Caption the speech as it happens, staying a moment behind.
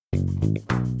Today's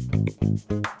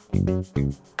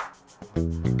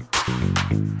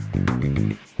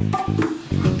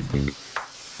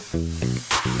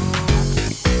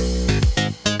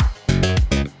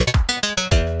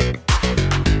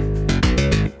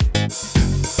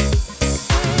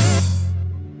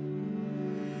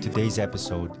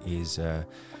episode is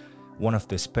one of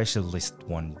the specialist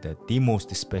one, the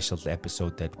most special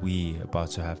episode that we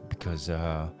about to have, because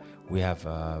we have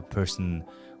a person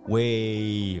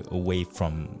way away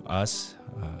from us,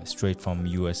 straight from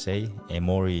USA,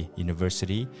 Emory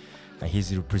University.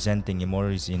 He's representing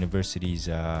Emory's University's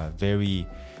very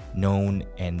known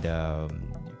and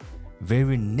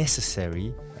very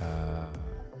necessary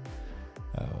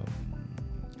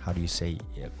how do you say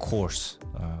course,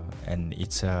 and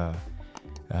it's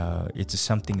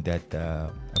something that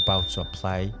about to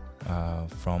apply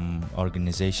from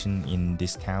organization in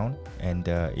this town, and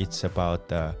it's about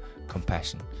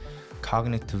compassion,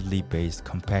 cognitively based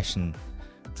compassion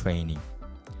training,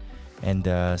 and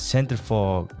Center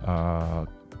for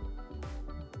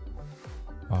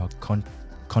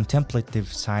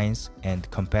Contemplative Science and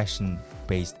Compassion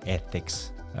Based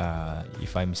Ethics,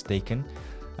 if I'm mistaken.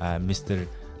 Dr.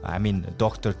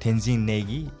 Tэнzin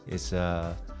Нэgi is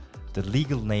the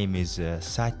legal name is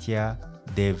Satya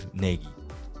Dev Negi.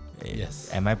 Yes.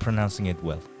 Am I pronouncing it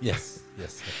well? Yes,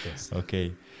 of course.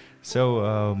 Okay. So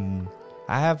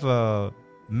I have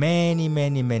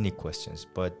many questions,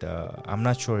 but I'm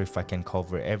not sure if I can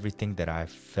cover everything that I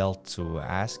felt to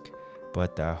ask,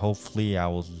 but hopefully I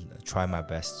will try my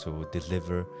best to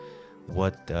deliver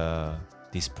what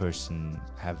this person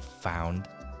have found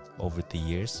over the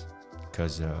years,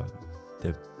 because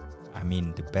the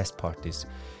best part is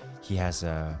he has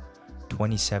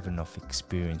 27 of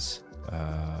experience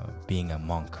being a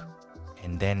monk,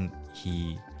 and then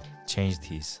he changed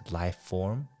his life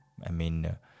form. I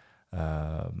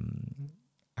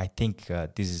think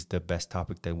this is the best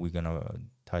topic that we're gonna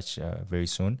touch very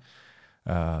soon.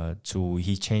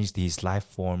 He changed his life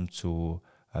form to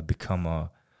become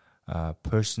a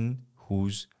person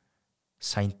who's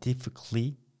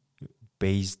scientifically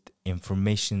based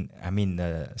information,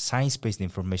 science-based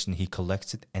information, he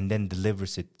collects it and then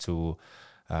delivers it to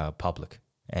public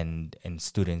and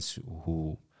students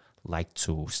who like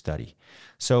to study.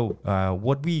 So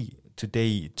what we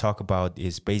today talk about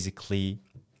is basically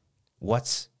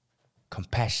what's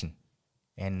compassion,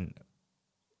 and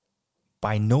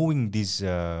by knowing these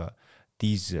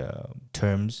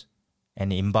terms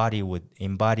and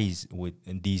embodies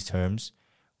with these terms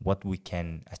what we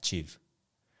can achieve.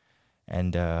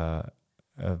 And a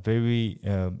very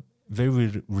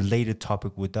related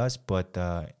topic with us, but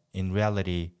in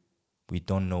reality, we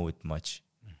don't know it much.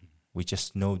 Mm-hmm. We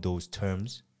just know those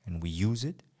terms and we use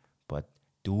it, but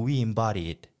do we embody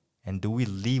it and do we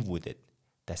live with it?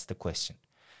 That's the question.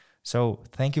 So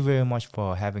thank you very much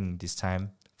for having this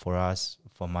time for us,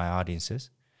 for my audiences,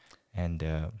 and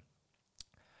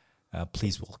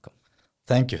please welcome.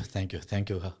 Thank you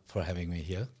for having me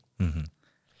here. Mm-hmm.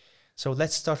 So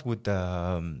let's start with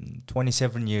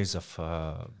 27 years of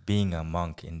being a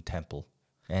monk in temple.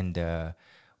 And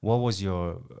what was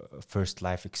your first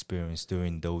life experience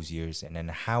during those years? And then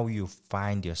how you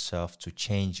find yourself to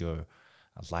change your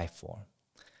life form?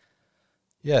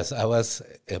 Yes, I was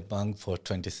a monk for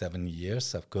 27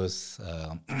 years. Of course,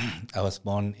 I was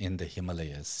born in the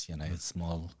Himalayas, a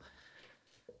small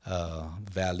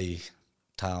valley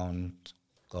town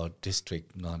or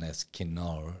district known as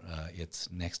Kinnaur. It's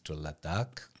next to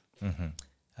Ladakh. Mm-hmm.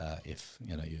 If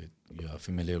you are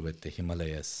familiar with the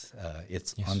Himalayas,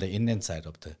 it's on the Indian side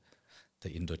of the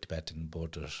Indo-Tibetan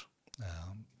border.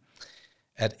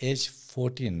 At age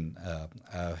 14,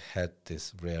 I had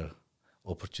this rare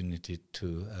opportunity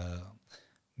to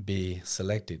be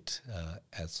selected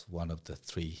as one of the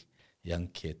 3 young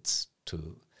kids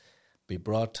to be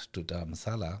brought to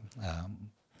Dharamsala,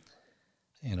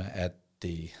 at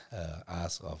the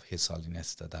ask of His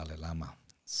Holiness the Dalai Lama.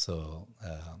 So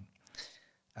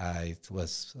I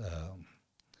was,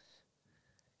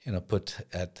 put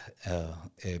at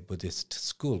a Buddhist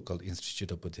school called Institute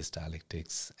of Buddhist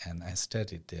Dialectics, and I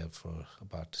studied there for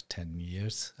about 10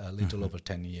 years, a little over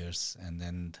 10 years, and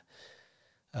then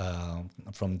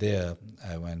from there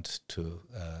I went to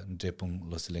Drepung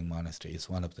Losiling Monastery. It's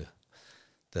one of the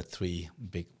 3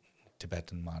 big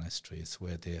Tibetan monasteries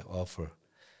where they offer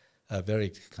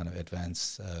very kind of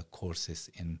advanced courses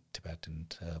in Tibetan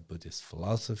Buddhist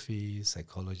philosophy,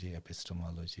 psychology,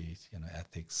 epistemology,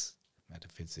 ethics,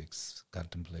 metaphysics,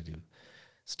 contemplative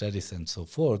studies, and so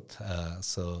forth.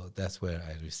 So that's where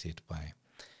I received my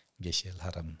Geshe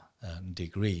Haram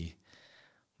degree.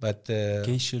 But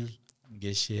Geshe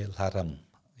Haram,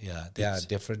 Yeah, there are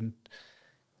different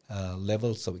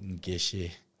levels of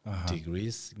geshe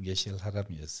degrees. Geshe Haram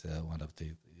is one of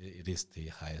the. It is the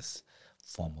highest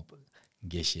form of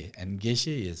geshe, and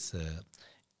geshe is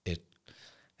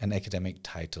an academic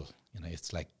title.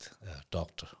 It's like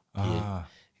doctor. Of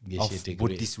degree.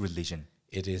 Buddhist religion.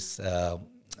 It is.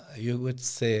 You would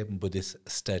say Buddhist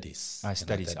studies.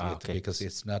 Studies. Okay. Because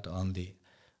it's not only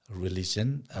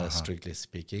religion, strictly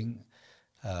speaking.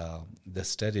 The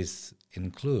studies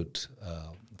include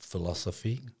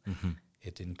philosophy.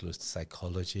 It includes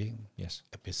psychology, yes,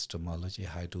 epistemology.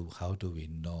 How do we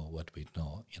know what we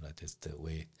know? It is the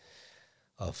way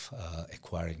of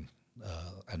acquiring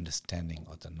understanding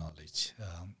of the knowledge,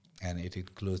 and it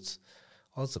includes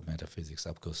also metaphysics,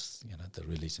 of course. The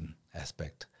religion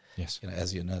aspect. Yes,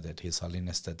 as you know that His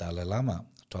Holiness the Dalai Lama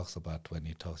talks about when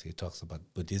he talks about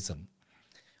Buddhism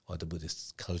or the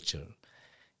Buddhist culture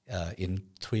in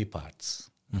three parts: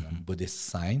 Buddhist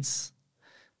science,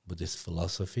 Buddhist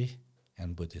philosophy,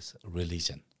 and Buddhist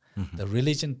religion. The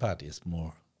religion part is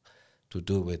more to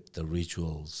do with the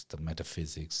rituals, the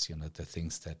metaphysics, the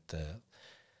things that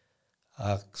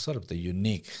are sort of the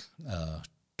unique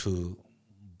to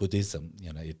Buddhism.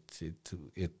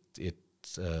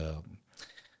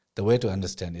 The way to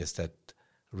understand is that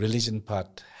religion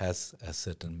part has a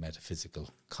certain metaphysical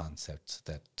concepts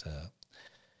that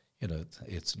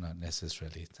it's not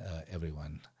necessarily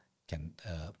everyone can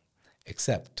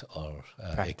accept or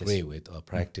agree with or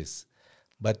practice.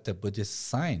 But the Buddhist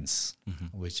science,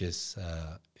 which is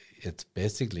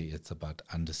it's about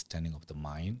understanding of the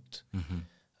mind,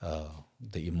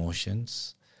 the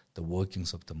emotions, the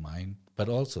workings of the mind, but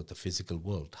also the physical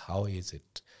world. How is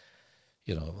it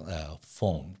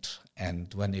formed?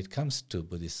 And when it comes to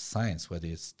Buddhist science, whether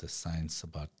it's the science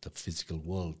about the physical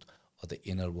world or the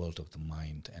inner world of the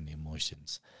mind and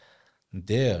emotions,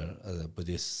 there the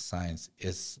Buddhist science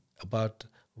is about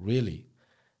really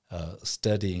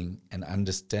studying and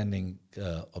understanding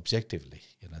objectively,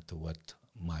 to what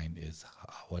mind is,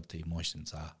 what the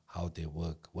emotions are, how they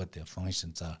work, what their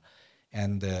functions are,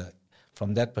 and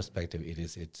from that perspective,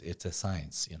 it's a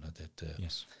science, that.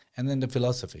 Yes. And then the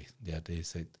philosophy, there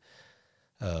is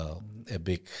a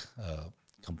big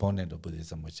component of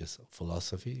Buddhism, which is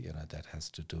philosophy, that has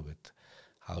to do with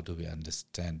how do we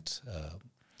understand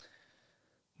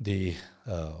the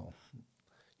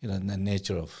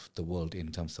nature of the world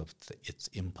in terms of its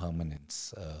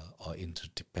impermanence or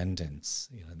interdependence.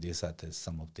 These are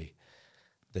some of the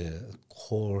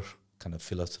core kind of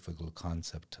philosophical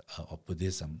concept of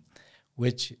Buddhism,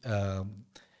 which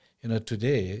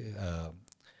today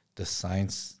the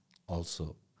science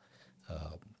also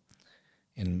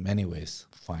in many ways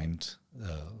find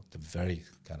the very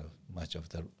kind of much of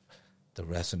the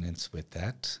resonance with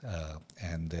that,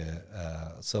 and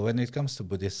so when it comes to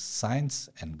Buddhist science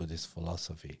and Buddhist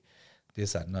philosophy,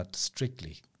 these are not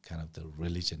strictly kind of the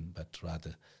religion, but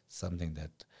rather something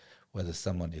that whether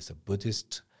someone is a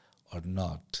Buddhist or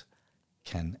not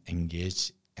can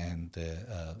engage and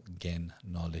gain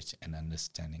knowledge and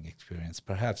understanding experience.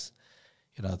 Perhaps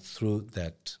through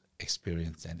that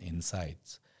experience and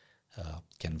insights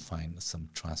can find some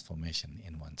transformation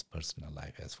in one's personal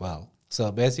life as well.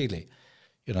 So basically,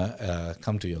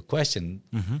 come to your question,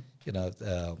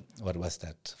 what was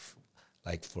that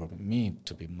like for me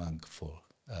to be monk for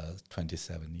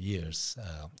 27 years?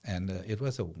 And it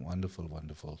was a wonderful,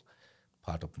 wonderful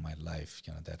part of my life,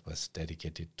 that was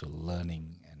dedicated to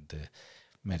learning and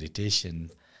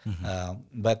meditation.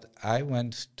 But I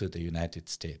went to the United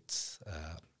States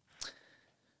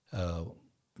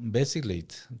basically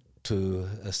to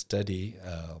study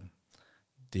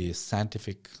the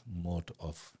scientific mode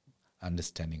of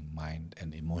understanding mind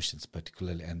and emotions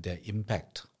particularly, and their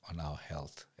impact on our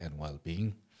health and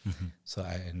well-being. So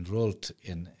I enrolled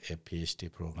in a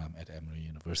PhD program at Emory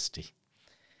University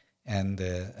and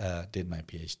did my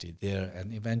PhD there,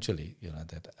 and eventually,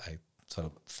 that I sort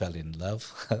of fell in love.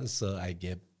 So I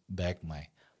gave back my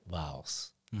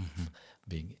vows.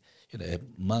 Being, a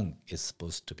monk is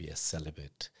supposed to be a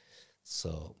celibate.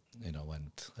 So,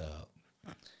 when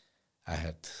I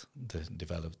had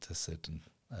developed a certain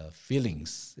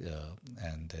feelings,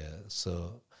 and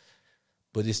so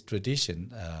Buddhist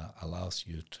tradition allows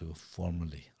you to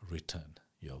formally return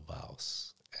your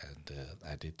vows, and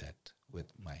I did that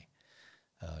with my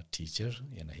teacher,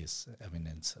 His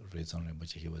Eminence Rezon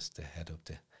Rinpoche. He was the head of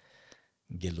the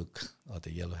Geluk, or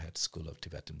the Yellowhead School of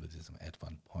Tibetan Buddhism at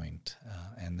one point,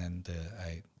 and then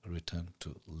I returned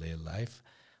to lay life.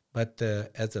 But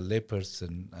as a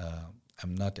layperson,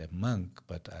 I'm not a monk,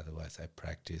 but otherwise I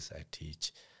practice, I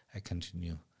teach, I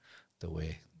continue the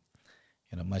way.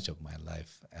 Much of my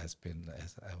life has been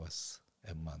as I was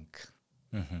a monk.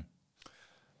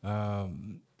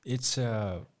 It's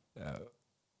a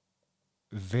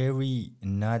very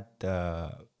not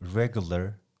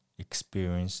regular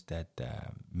experience that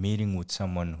meeting with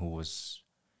someone who was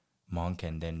monk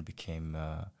and then became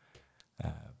a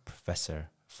professor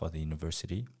for the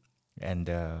university, and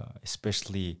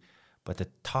especially, but the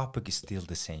topic is still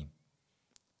the same.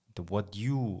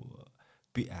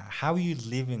 How you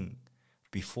living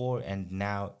before and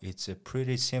now, it's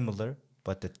pretty similar,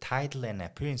 but the title and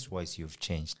appearance-wise, you've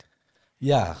changed.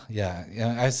 Yeah.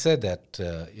 I said that,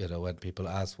 when people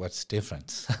ask what's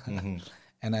difference,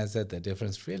 and I said the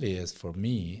difference really is for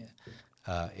me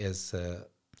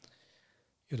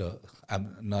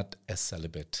I'm not a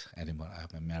celibate anymore.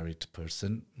 I'm a married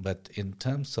person. But in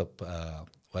terms of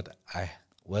what I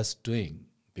was doing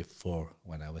before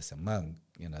when I was a monk,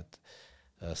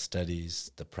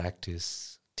 studies, the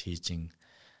practice, teaching,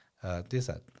 these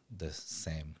are the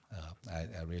same.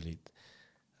 I really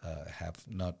have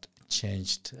not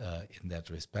changed in that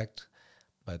respect,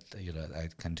 but I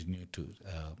continue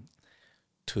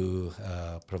to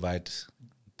provide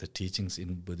the teachings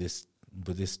in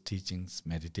Buddhist teachings,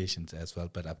 meditations as well.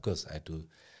 But of course, I do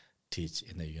teach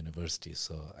in a university,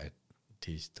 so I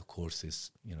teach the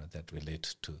courses that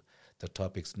relate to the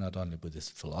topics, not only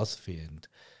Buddhist philosophy and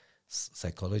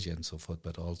psychology and so forth,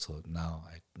 but also now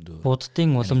I do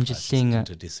Буддын уламжлалын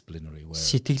interdisciplinary where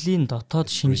сэтгэлийн дотоод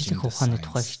шинжлэх ухааны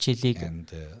тухай хичээлийг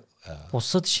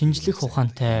бусад шинжлэх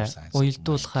ухаантай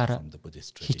уялдуулахаар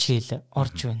хичээл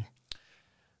орж байна.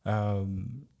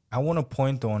 I want to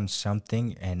point on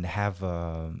something and have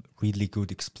a really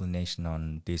good explanation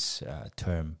on this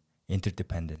term,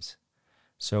 interdependence.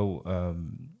 So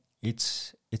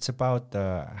it's about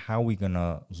how we're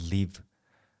gonna live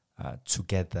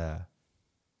together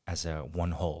as a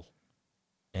one whole,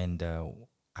 and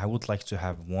I would like to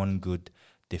have one good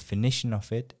definition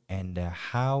of it and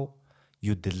how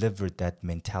you deliver that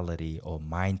mentality or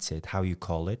mindset, how you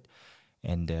call it,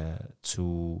 and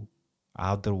to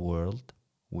outer world,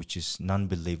 which is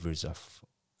non-believers of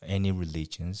any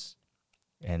religions,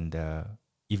 and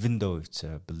even though it's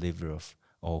a believer of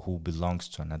or who belongs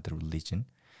to another religion,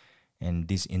 and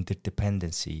this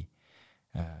interdependency,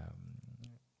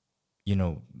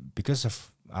 because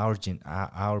of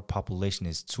our population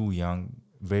is too young,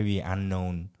 very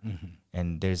unknown,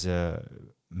 and there's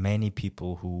many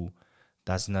people who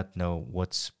does not know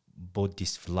what's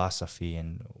Buddhist philosophy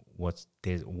and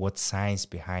what science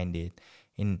behind it,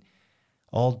 in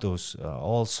all those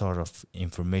all sort of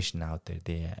information out there.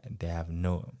 They have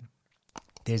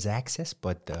there's access,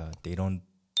 but they don't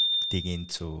dig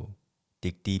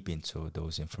deep into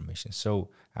those information. So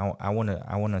I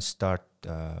wanna start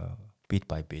bit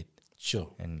by bit,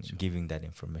 giving that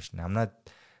information. I'm not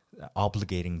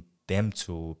obligating them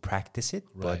to practice it,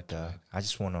 but I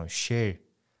just want to share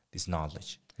this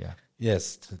knowledge. Yeah.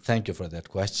 Yes, thank you for that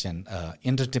question.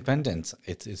 Interdependence,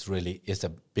 it's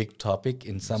a big topic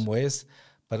in some ways,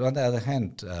 but on the other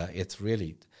hand, it's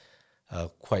really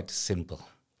quite simple.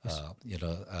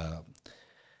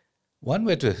 One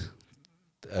way to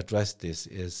address this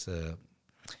is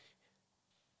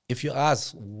if you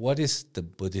ask what is the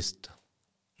Buddhist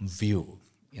view,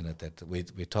 that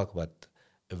we talk about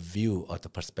a view or the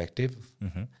perspective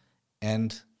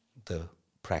and the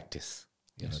practice,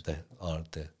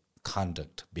 the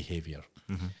conduct, behavior.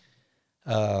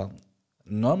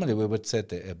 Normally we would say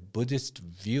that a Buddhist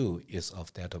view is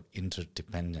of that of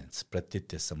interdependence,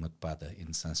 pratitya samutpada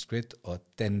in Sanskrit, or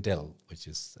tendel, which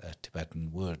is a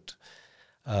Tibetan word.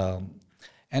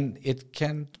 And it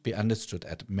can be understood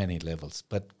at many levels,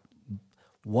 but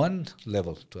one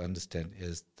level to understand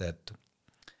is that,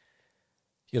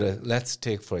 let's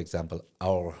take, for example,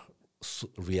 our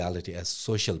reality as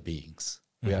social beings.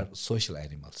 We are social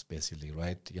animals, basically,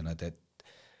 right? That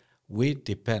we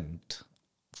depend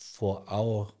for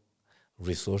our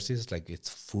resources, like it's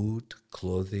food,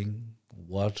 clothing,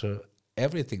 water,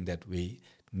 everything that we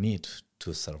need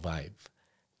to survive,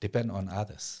 depend on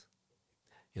others.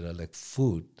 Like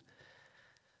food,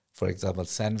 for example,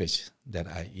 sandwich that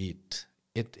I eat,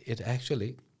 it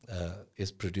actually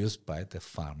is produced by the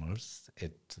farmers.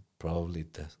 It probably,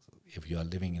 if you are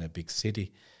living in a big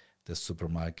city, the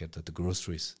supermarket or the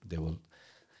groceries, they will,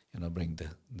 bring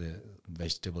the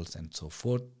vegetables and so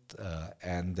forth,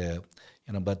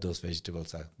 but those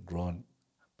vegetables are grown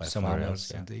by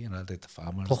farmers, and the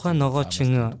farmers. Тухайн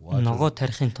ногоочин ногоо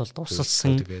тарихын тулд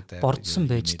усалсан, бордсон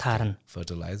байж таарна.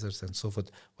 Fertilizers and so forth.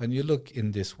 When you look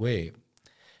in this way,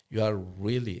 you are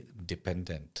really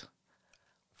dependent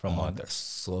from on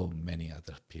so many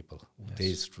other people. There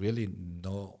is really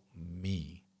no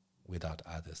me without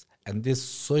others. And this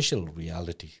social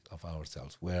reality of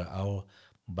ourselves, where our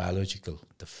biological,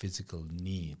 the physical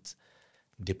needs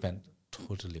depend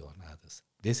totally on others.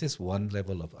 This is one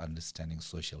level of understanding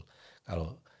social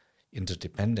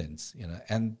interdependence,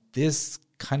 and this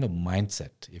kind of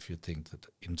mindset, if you think that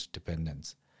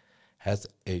interdependence has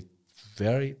a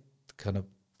very kind of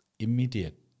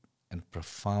immediate and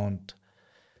profound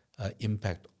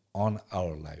impact on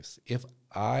our lives. If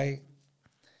I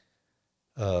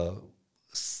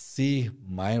see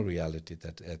my reality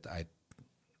that I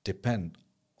depend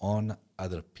on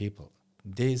other people,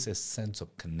 there is a sense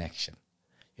of connection.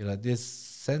 This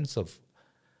sense of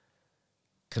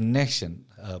connection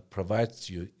provides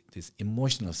you this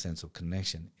emotional sense of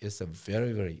connection is a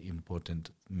very, very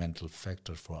important mental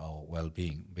factor for our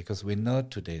well-being, because we know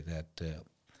today that,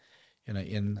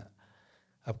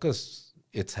 of course,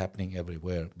 it's happening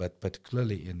everywhere, but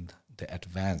particularly in the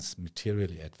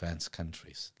materially advanced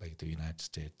countries like the United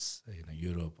States,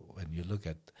 Europe, when you look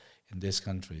at in these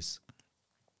countries,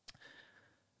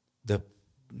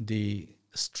 the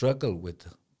struggle with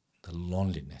the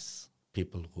loneliness,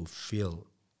 people who feel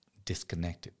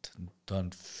disconnected,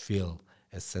 don't feel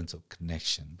a sense of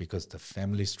connection because the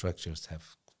family structures have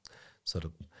sort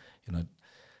of,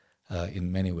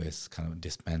 in many ways kind of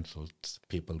dismantled,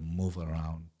 people move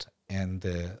around. And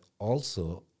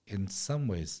also, in some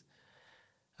ways,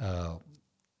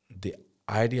 the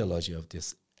ideology of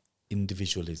this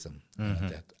individualism,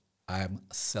 that I'm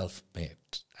self-made,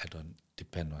 I don't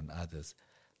depend on others,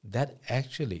 that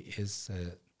actually is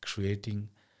creating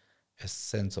a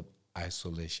sense of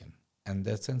isolation. And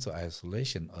that sense of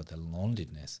isolation or the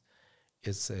loneliness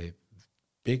is a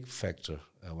big factor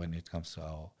when it comes to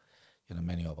our,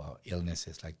 many of our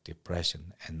illnesses like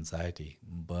depression, anxiety,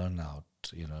 burnout.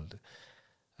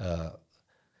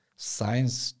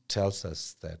 Science tells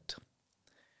us that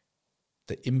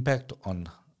the impact on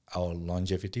our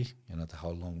longevity, how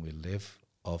long we live,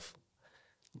 of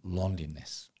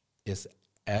loneliness is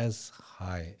as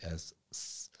high as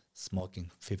smoking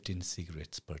 15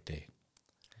 cigarettes per day.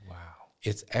 Wow.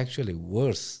 It's actually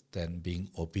worse than being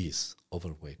obese,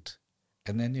 overweight.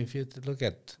 And then if you look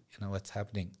at what's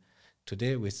happening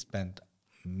today, we spend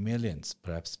millions,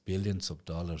 perhaps billions of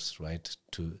dollars, right,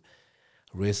 to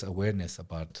raise awareness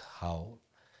about how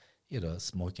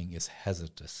smoking is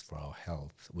hazardous for our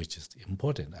health, which is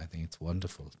important. I think it's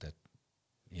wonderful that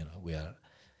we are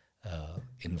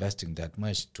investing that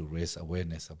much to raise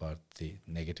awareness about the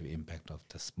negative impact of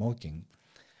the smoking.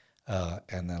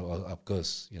 And then, of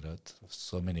course,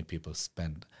 so many people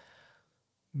spend,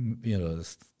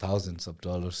 thousands of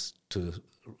dollars to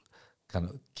kind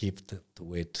of keep the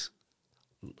weight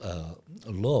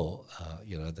low.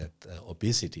 That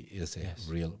obesity is a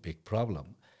real big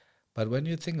problem. But when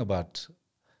you think about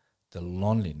the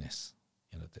loneliness,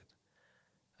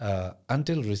 that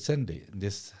until recently,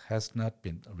 this has not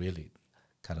been really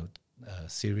kind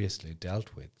of seriously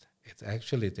dealt with. It's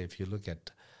actually, if you look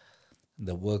at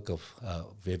the work of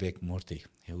Vivek Murthy,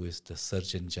 who is the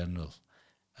Surgeon General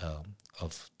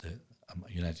of the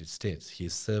United States. He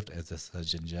served as the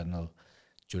Surgeon General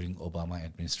during Obama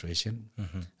administration,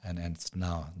 and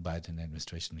now Biden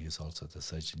administration. He is also the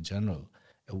Surgeon General,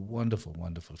 a wonderful,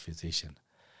 wonderful physician.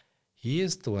 He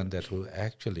is the one who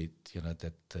actually,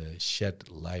 shed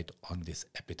light on this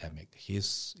epidemic.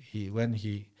 When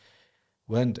he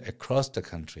went across the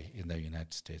country in the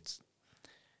United States,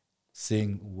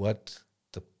 seeing what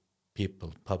the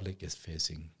public is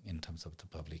facing in terms of the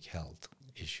public health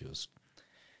issues,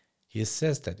 he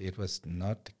says that it was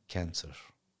not cancer,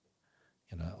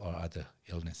 or other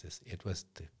illnesses. It was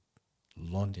the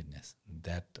loneliness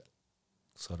that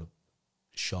sort of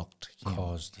shocked him.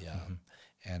 Caused. Yeah.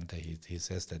 And he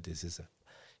says that this is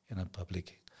a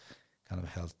public kind of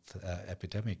health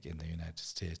epidemic in the United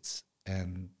States.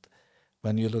 And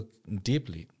when you look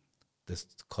deeply, the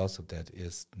cause of that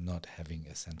is not having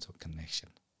a sense of connection,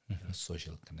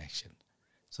 social connection.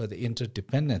 So the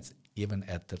interdependence, even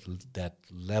at that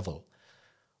level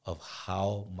of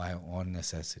how my own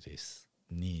necessities,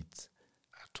 needs,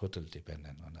 are totally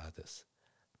dependent on others,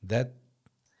 that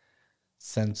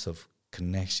sense of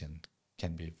connection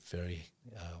can be very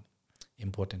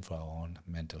important for our own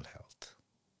mental health,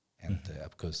 and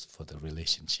of course for the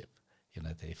relationship.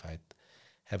 That if I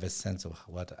have a sense of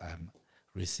what I'm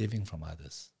receiving from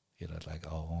others, like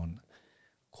our own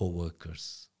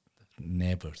co-workers,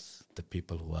 neighbors, the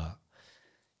people who are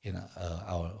in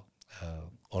our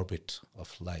orbit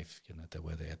of life,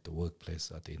 whether at the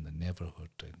workplace or in the neighborhood,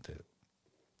 in the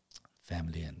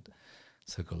family and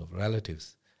circle of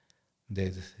relatives,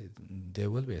 there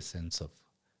will be a sense of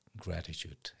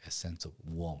gratitude, a sense of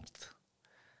warmth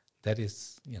that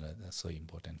is, that's so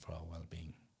important for our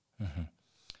well-being. Mm-hmm.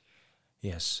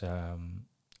 Yes,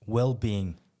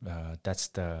 well-being. That's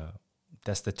the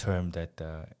term that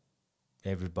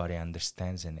everybody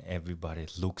understands and everybody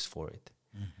looks for it.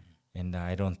 Mm-hmm. And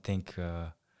I don't think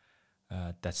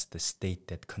that's the state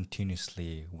that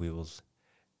continuously we will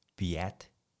be at,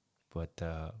 but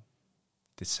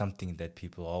it's something that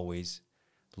people always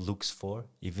looks for.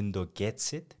 Even though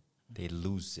gets it, they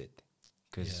lose it,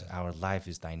 because our life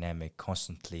is dynamic,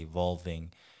 constantly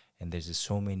evolving, and there's just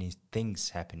so many things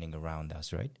happening around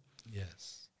us, right?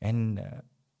 Yes. And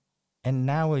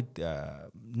now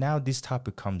this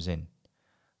topic comes in,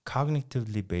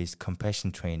 cognitively based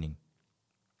compassion training.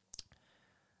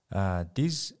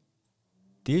 This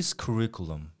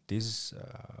curriculum, this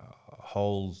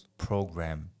whole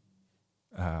program,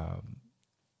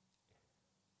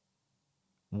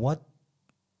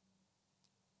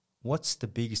 what's the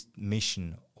biggest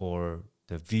mission or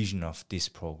the vision of this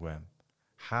program?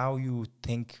 How you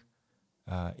think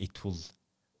it will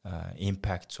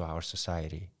impact to our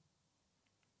society?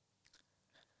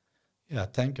 Yeah,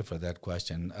 thank you for that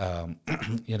question.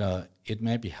 It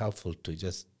may be helpful to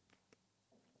just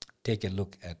take a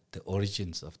look at the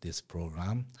origins of this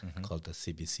program called the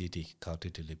CBCT,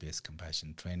 Cognitively Based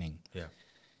Compassion Training. Yeah.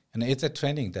 And it's a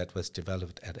training that was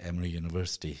developed at Emory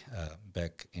University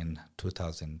back in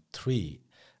 2003.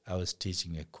 I was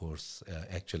teaching a course,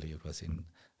 actually it was in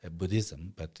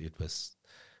Buddhism, but it was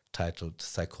titled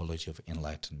Psychology of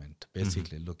Enlightenment,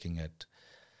 basically looking at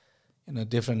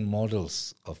different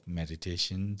models of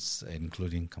meditations,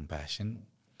 including compassion,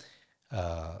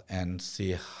 and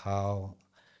see how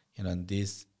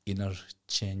these inner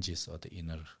changes or the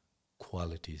inner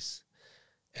qualities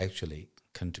actually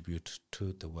contribute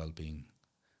to the well-being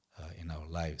in our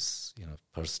lives,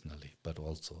 personally, but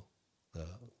also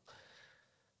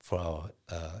for our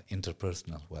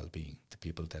interpersonal well-being, the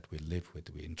people that we live with,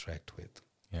 we interact with.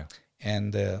 Yeah.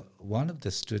 And one of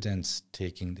the students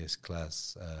taking this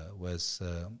class was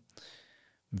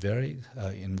very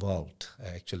involved.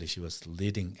 Actually, she was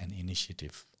leading an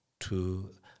initiative to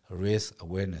raise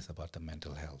awareness about the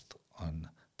mental health on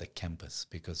the campus,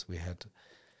 because we had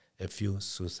a few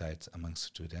suicides among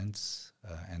students,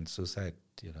 and suicide,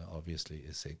 obviously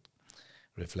is a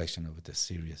reflection of the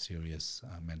serious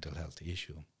mental health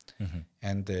issue. Mm-hmm.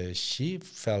 And she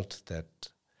felt that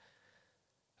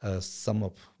some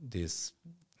of these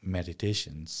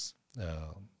meditations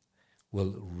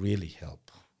will really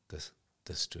help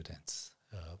the students.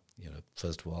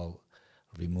 First of all,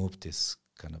 remove this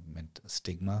kind of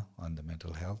stigma on the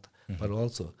mental health, but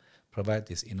also provide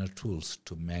these inner tools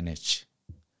to manage,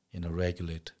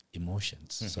 regulate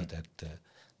emotions, so that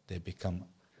they become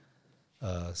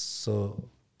so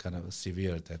kind of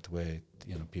severe that way,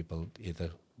 people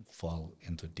either fall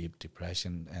into deep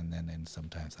depression and then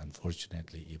sometimes,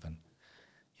 unfortunately, even,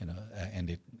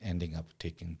 ending up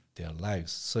taking their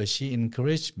lives. So she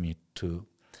encouraged me to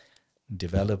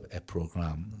develop a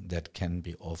program that can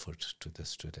be offered to the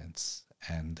students.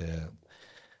 And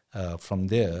from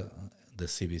there, the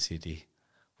CBCT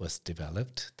was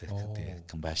developed, the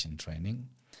compassion training.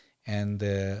 And,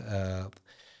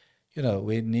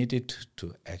 we needed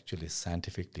to actually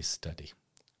scientifically study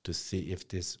to see if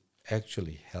this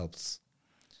actually helps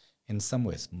in some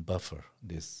ways buffer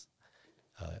these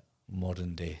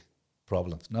modern day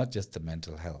problems, not just the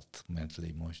mental health, mental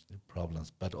emotional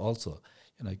problems, but also,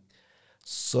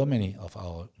 so many of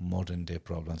our modern day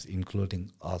problems,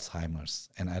 including Alzheimer's.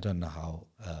 And I don't know how,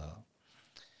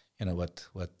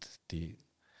 what the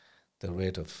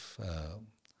rate of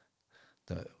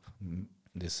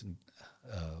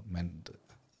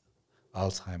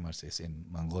Alzheimer's is in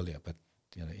Mongolia, but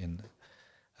in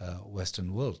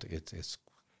Western world it's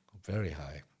very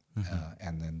high,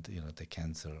 and then the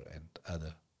cancer and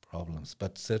other problems,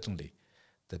 but certainly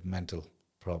the mental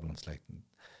problems like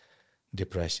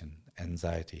depression,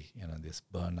 anxiety, this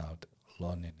burnout,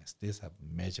 loneliness, these are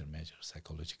major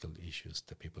psychological issues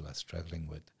that people are struggling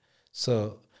with.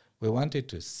 So we wanted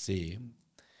to see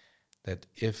that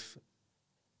if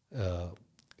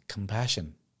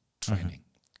compassion training,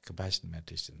 compassion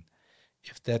meditation,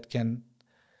 if that can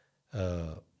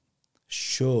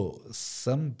show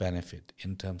some benefit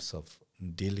in terms of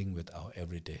dealing with our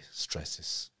everyday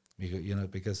stresses,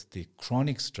 because the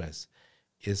chronic stress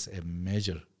is a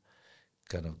major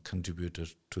kind of contributor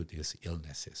to these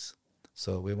illnesses.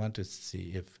 So we want to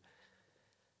see if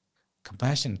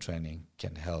compassion training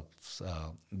can help.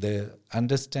 The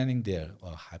understanding there,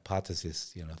 or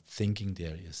hypothesis, thinking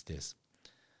there is this,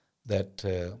 that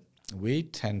we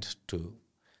tend to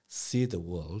see the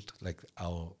world like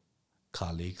our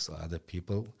colleagues or other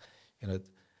people,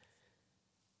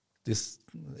 this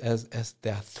as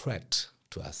their threat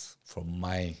to us for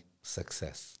my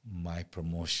success, my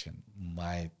promotion,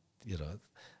 my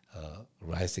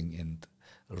rising in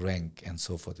rank and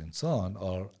so forth and so on,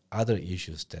 or other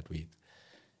issues that we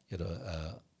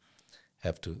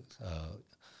have to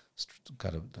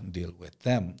kind of deal with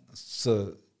them.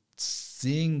 So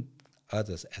seeing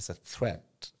others as a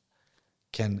threat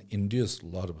can induce a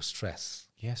lot of stress.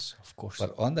 Yes, of course.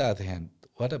 But on the other hand,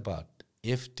 what about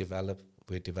if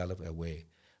we develop a way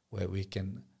where we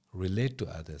can relate to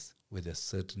others with a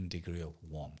certain degree of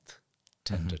warmth,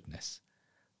 tenderness,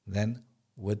 then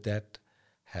would that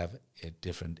have a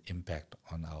different impact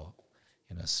on our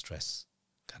stress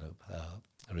kind of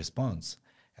response?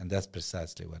 And that's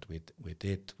precisely what we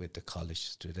did with the college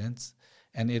students.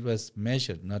 And it was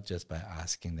measured not just by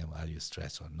asking them, are you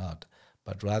stressed or not,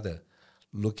 but rather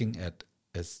looking at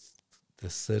the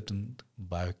certain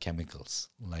biochemicals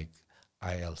like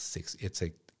IL-6. It's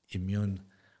an immune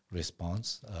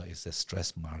response. It's a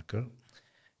stress marker.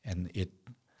 And it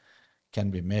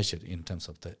can be measured in terms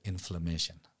of the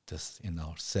inflammation just in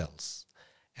our cells.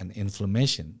 And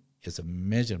inflammation is a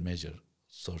major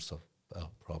source of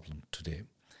problem today.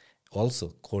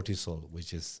 Also, cortisol,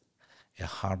 which is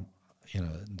a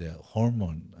the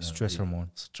hormone, stress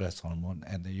hormone,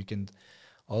 and you can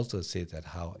also say that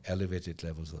how elevated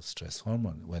levels of stress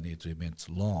hormone, when it remains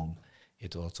long,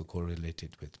 it also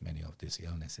correlated with many of these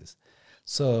illnesses.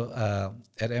 So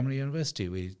at Emory University,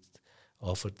 we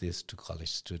offered this to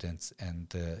college students, and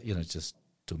just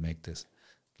to make this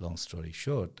long story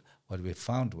short, what we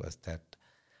found was that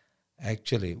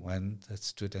actually when the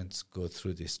students go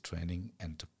through this training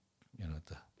and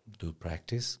do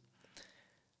practice,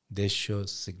 they show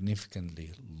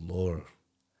significantly lower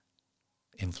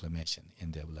inflammation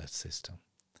in their blood system.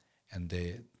 And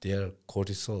their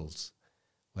cortisols,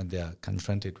 when they are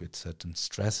confronted with certain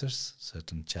stressors,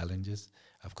 certain challenges,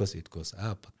 of course it goes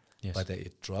up, yes, but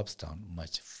it drops down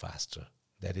much faster.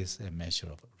 That is a measure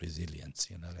of resilience,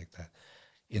 like that.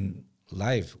 In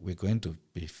life, we're going to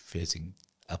be facing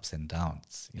ups and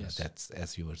downs. Yes. That's,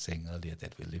 as you were saying earlier,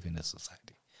 that we live in a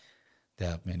society. There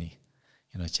are many,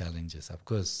 challenges, of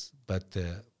course, but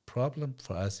the problem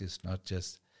for us is not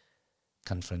just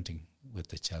confronting with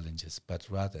the challenges, but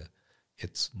rather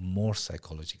it's more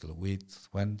psychological.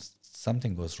 When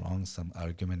something goes wrong, some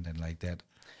argument and like that,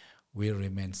 we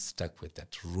remain stuck with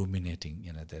that, ruminating,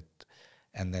 that,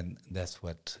 and then that's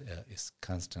what is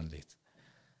constantly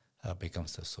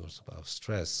becomes the source of our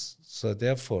stress. So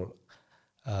therefore,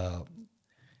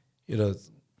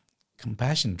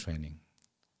 compassion training,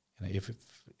 if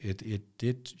it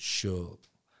did show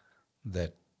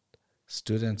that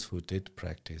students who did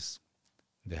practice,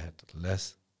 they had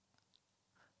less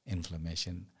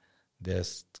inflammation, their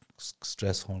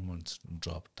stress hormones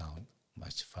dropped down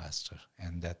much faster,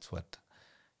 and that's what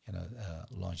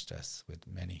launched us with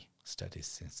many studies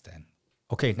since then.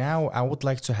 Okay, now I would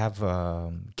like to have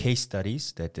case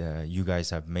studies that you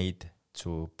guys have made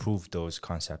to prove those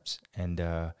concepts, and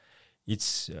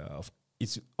it's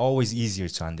always easier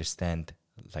to understand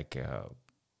like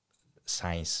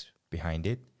science behind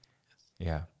it.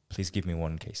 Yeah, please give me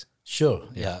one case. Sure.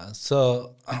 Yeah.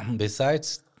 So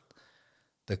besides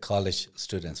the college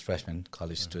students, freshman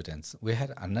college students, we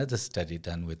had another study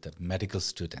done with the medical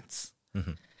students,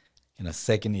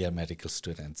 second year medical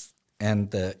students.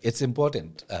 And it's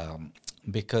important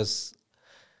because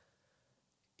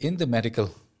in the medical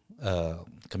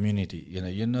community,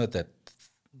 you know that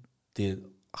the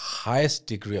highest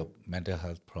degree of mental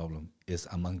health problem is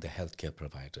among the healthcare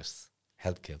providers,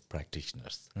 healthcare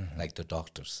practitioners, like the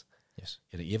doctors. Yes.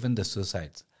 Even the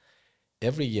suicides.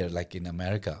 Every year, like in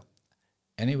America,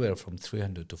 anywhere from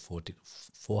 300 to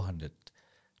 400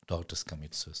 doctors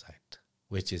commit suicide,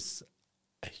 which is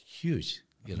a huge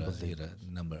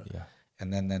number. Yeah.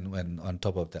 And then when on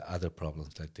top of the other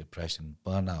problems like depression,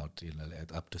 burnout,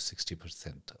 up to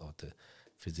 60% of the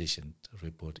physicians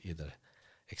report either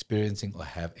experiencing or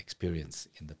have experienced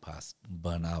in the past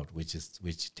burnout,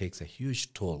 which takes a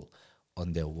huge toll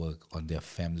on their work, on their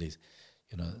families,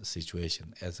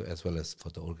 situation, as well as for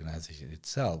the organization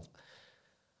itself.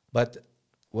 But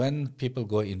when people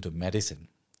go into medicine,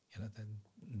 then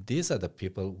these are the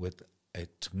people with a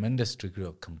tremendous degree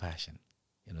of compassion,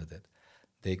 that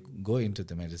they go into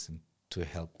the medicine to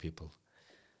help people,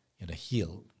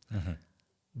 heal.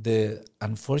 The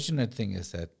unfortunate thing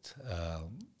is that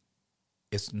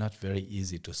it's not very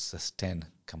easy to sustain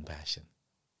compassion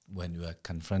when you are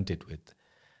confronted with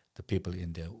the people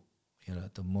in their,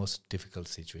 the most difficult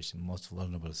situation, most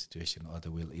vulnerable situation, or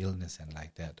the illness and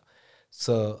like that.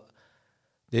 So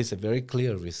there's a very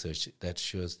clear research that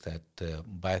shows that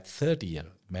by third year,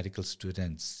 medical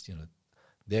students,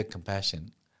 their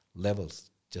compassion levels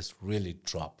just really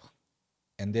drop.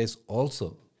 And there's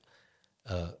also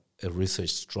a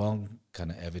research, strong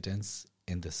kind of evidence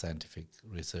in the scientific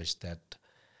research that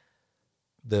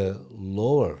the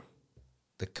lower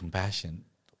the compassion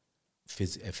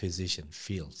a physician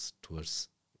feels towards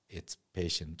its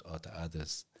patient or the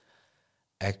others,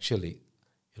 actually,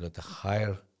 the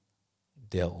higher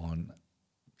their own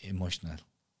emotional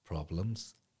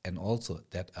problems, and also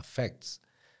that affects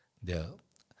their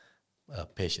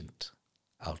patient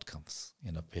outcomes,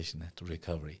 patient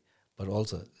recovery, but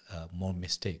also more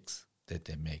mistakes that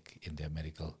they make in their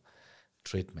medical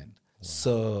treatment. Wow.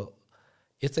 So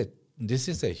this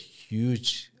is a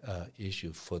huge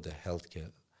issue for the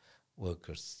healthcare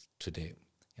workers today,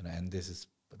 and this is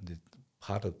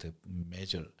part of the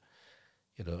major,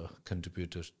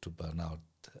 contributors to burnout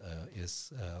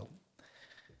is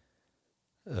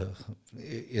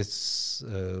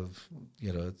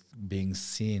being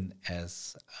seen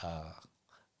as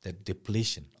the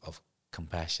depletion of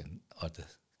compassion, or the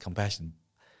compassion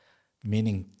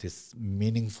meaning this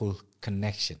meaningful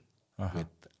connection with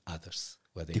others.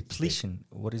 Depletion.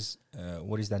 What does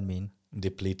that mean?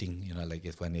 Depleting, like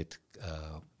when it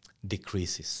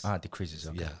decreases. Decreases.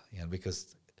 Okay. Yeah,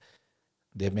 because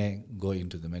they may go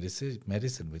into the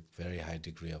medicine with very high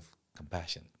degree of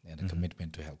compassion and a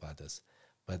commitment to help others,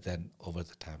 but then over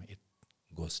the time it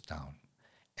goes down,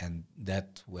 and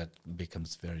that what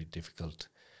becomes very difficult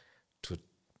to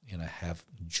have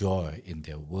joy in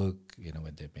their work,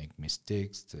 when they make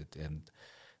mistakes, and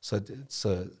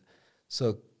so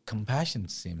compassion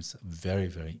seems very,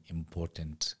 very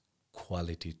important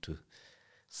quality to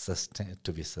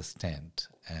be sustained,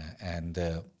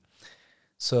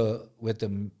 so with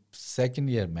the second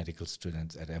year medical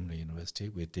students at Emory University,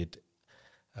 we did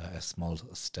a small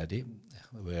study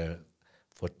where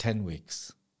for 10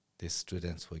 weeks these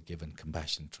students were given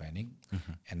compassion training,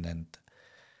 and then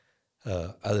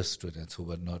other students who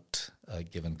were not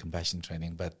given compassion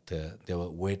training, but they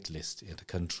were wait list,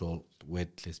 controlled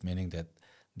wait list, meaning that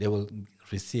they will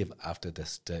receive after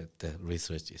the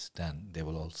research is done, they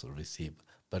will also receive.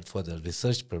 But for the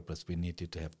research purpose, we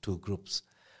needed to have two groups.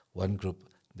 One group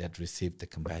that received the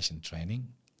compassion training,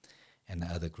 and the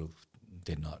other group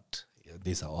did not.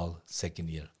 These are all second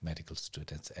year medical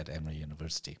students at Emory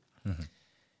University.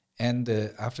 And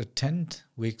after 10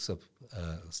 weeks of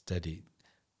study,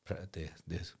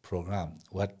 this program,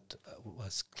 what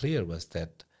was clear was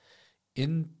that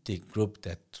in the group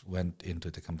that went into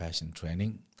the compassion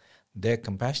training, their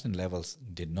compassion levels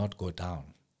did not go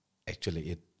down.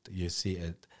 Actually, you see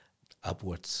an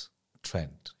upwards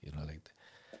trend, like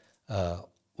that.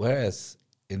 Whereas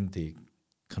in the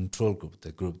control group,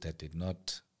 the group that did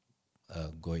not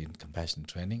go in compassion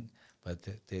training, but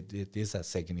these are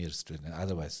second year students.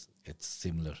 Otherwise, it's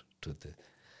similar to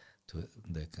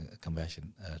the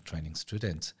compassion training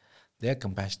students. Their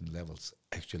compassion levels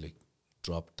actually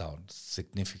dropped down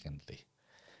significantly.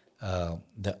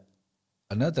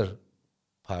 Another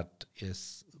part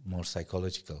is more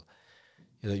psychological.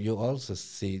 You also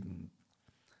see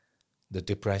the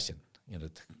depression,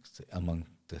 among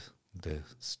the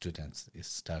students, it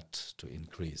starts to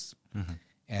increase.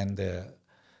 And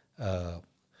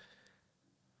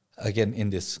again, in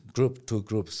this group, two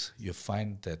groups, you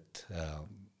find that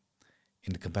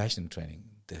in the compassion training,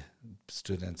 the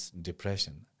students'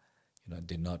 depression,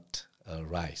 did not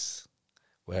rise,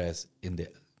 whereas in the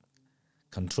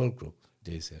control group,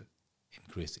 there is an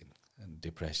increase in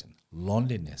depression.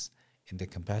 Loneliness in the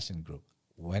compassion group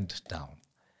went down,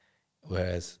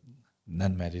 whereas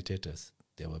non-meditators,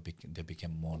 they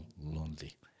became more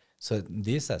lonely. So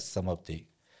these are some of the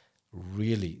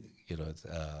really,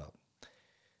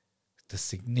 the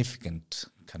significant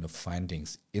kind of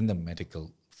findings in the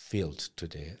medical field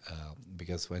today,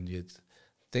 because when you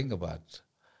think about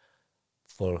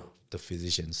for the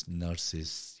physicians,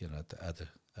 nurses, the other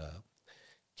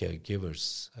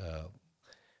caregivers,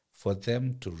 for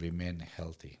them to remain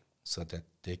healthy so that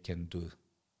they can do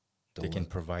they can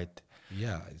provide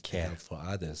care for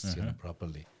others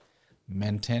properly.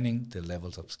 Maintaining the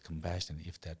levels of compassion,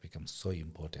 if that becomes so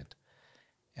important,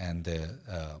 and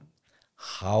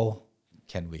how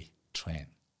can we train?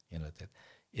 That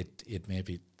it may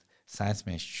be, science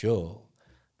may show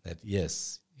that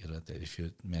yes, that if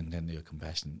you maintain your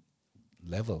compassion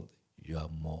level, you are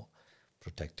more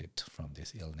protected from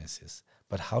these illnesses.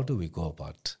 But how do we go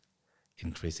about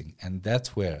increasing? And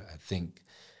that's where I think,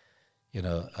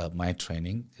 my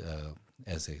training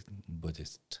as a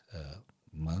Buddhist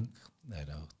monk,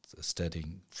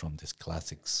 studying from these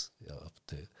classics of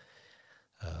the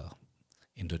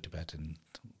Indo-Tibetan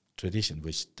tradition,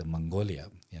 which the Mongolia,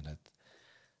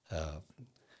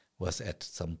 was at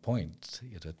some point,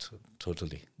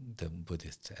 totally the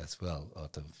Buddhist as well, or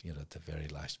the very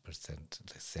large percent,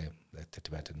 the same, like the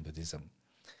Tibetan Buddhism.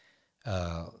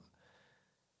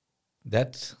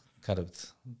 That kind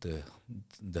of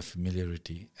the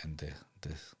familiarity and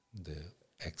the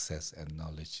access and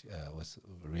knowledge was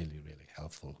really, really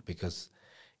helpful, because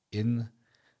in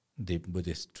the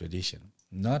Buddhist tradition,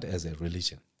 not as a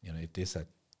religion, it is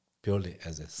purely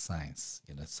as a science,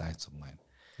 science of mind.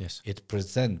 Yes. It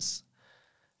presents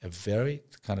a very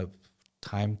kind of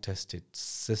time-tested,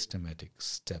 systematic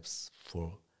steps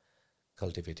for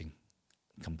cultivating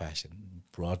compassion,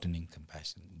 broadening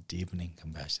compassion, deepening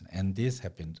compassion. And these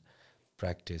have been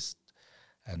practiced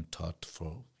and taught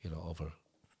for, over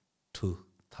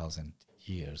 2,000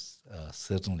 years,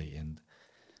 certainly in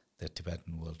the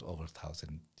Tibetan world, over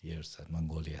 1,000 years, and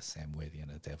Mongolia, same way,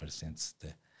 ever since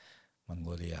the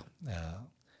Mongolia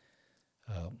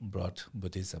brought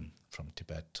Buddhism from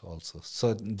Tibet also.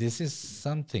 So this is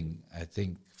something, I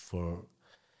think, for,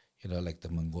 like the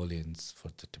Mongolians, for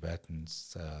the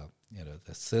Tibetans,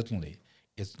 certainly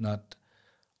it's not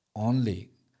only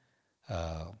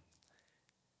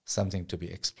something to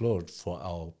be explored for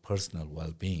our personal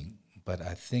well-being, but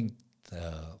I think,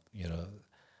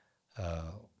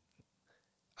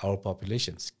 our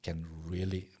populations can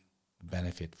really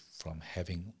benefit from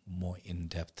having more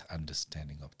in-depth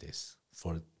understanding of this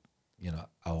for,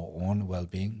 our own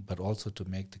well-being, but also to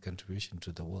make the contribution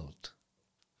to the world.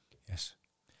 Yes.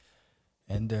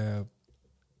 And, the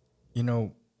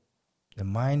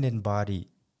mind and body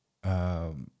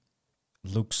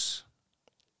looks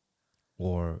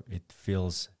or it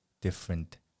feels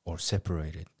different or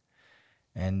separated.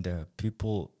 And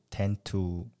people tend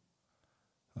to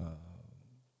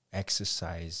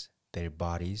exercise their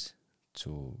bodies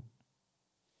to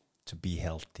be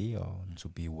healthy or to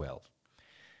be well.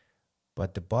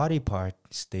 But the body part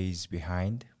stays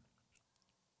behind,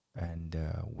 and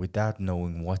without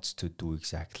knowing what to do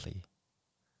exactly.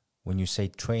 When you say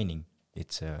training,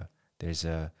 there's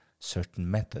a certain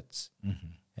methods,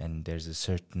 and there's a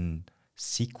certain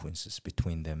sequences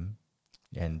between them,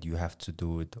 and you have to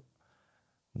do it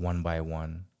one by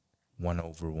one,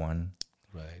 1/1,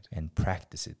 right? And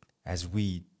practice it as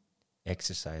we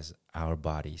exercise our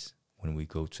bodies when we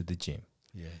go to the gym.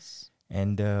 Yes.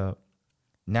 And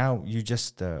now you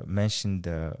just mentioned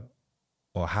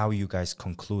or how you guys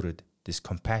concluded this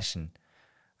compassion.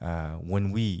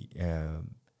 When we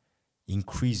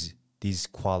increase this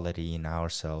quality in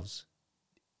ourselves,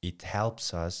 it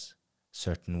helps us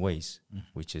certain ways,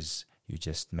 which is, you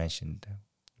just mentioned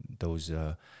those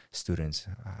students,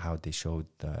 how they showed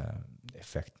the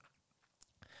effect.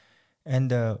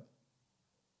 And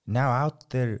now out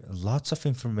there, lots of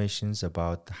informations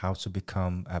about how to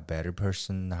become a better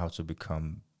person, how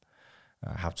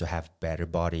to have better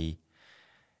body.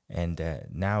 And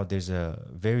now there's a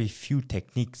very few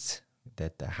techniques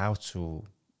that how to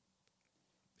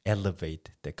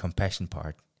elevate the compassion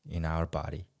part in our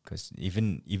body, because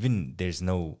even there's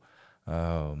no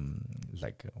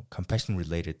compassion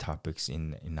related topics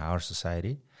in our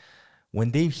society.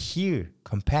 When they hear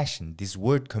compassion, this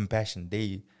word compassion,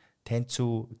 they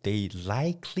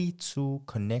likely to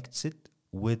connect it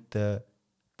with the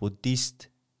Buddhist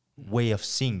way of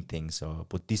seeing things or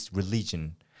Buddhist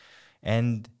religion.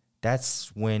 And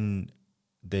that's when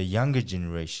the younger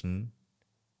generation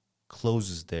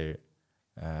closes their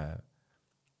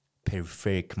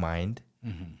peripheric mind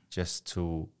just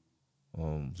to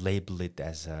label it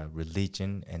as a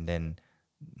religion, and then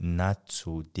not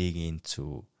to dig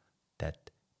into that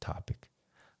topic.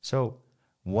 So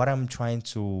what I'm trying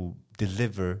to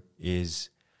deliver is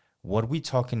what we're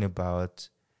talking about.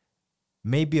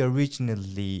 Maybe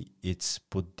originally it's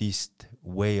Buddhist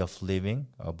way of living,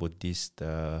 or Buddhist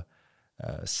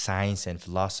science and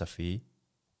philosophy,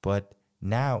 but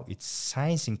now it's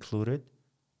science included.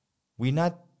 We're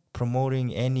not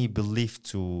promoting any belief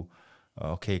to,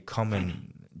 come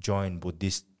and join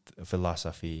Buddhist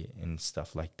philosophy and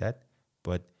stuff like that,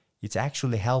 but it's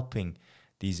actually helping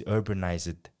these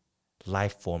urbanized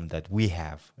life form that we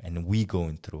have and we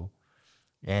going through.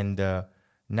 And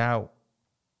now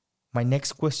my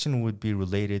next question would be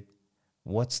related,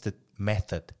 what's the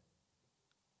method?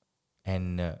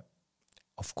 And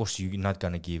of course, you're not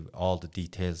going to give all the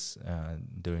details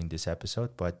during this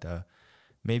episode, but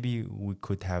maybe we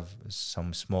could have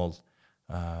some small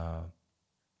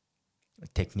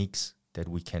techniques that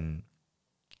we can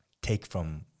take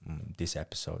from this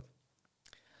episode.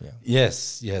 Yeah.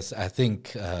 Yes, I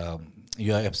think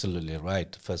you are absolutely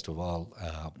right. First of all,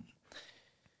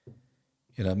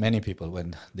 many people,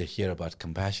 when they hear about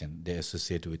compassion, they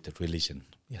associate with the religion.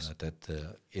 That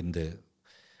in the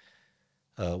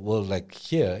world like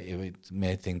here, it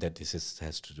may think that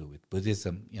has to do with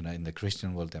Buddhism. In the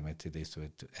Christian world, they might say this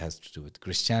has to do with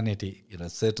Christianity.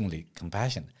 Certainly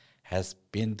compassion has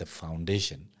been the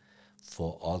foundation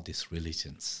for all these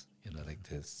religions. Like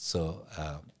this. So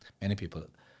many people,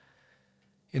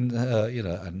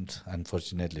 and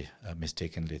unfortunately,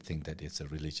 mistakenly think that it's a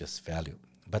religious value.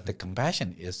 But the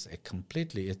compassion is a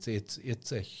completely, it's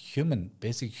a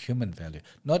basic human value.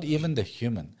 Not even the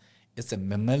human, it's a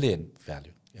mammalian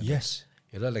value. Yes.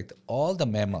 Like all the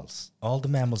mammals. All the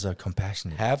mammals are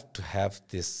compassionate. Have to have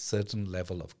this certain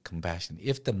level of compassion.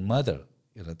 If the mother,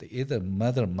 either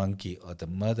mother monkey or the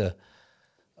mother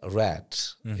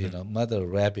rat, mother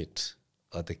rabbit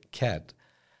or the cat,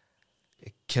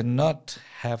 cannot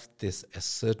have a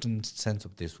certain sense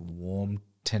of this warm,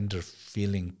 tender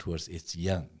feeling towards its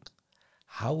young.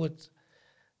 How would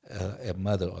a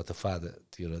mother or the father,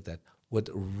 that would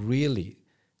really,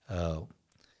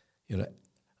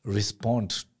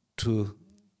 respond to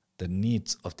the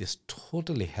needs of these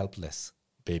totally helpless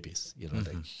babies?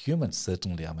 Like humans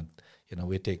certainly.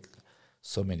 We take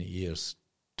so many years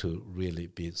to really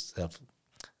be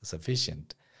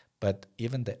self-sufficient, but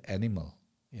even the animal,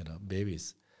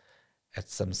 babies, at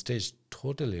some stage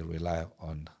totally rely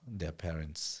on their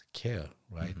parents' care,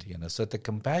 right? So the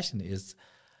compassion is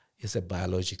a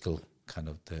biological kind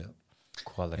of the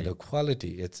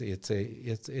quality. It's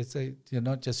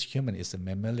not just human. It's a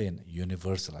mammalian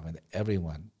universal.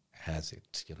 Everyone has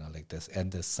it. Like this,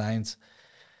 and the science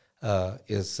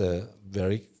is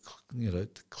very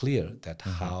clear that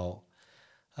how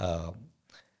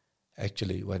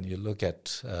actually when you look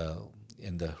at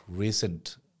in the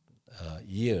recent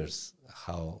years,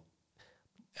 how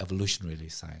evolutionary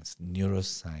science,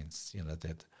 neuroscience,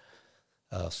 that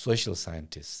social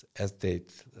scientists, as they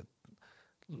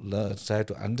try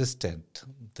to understand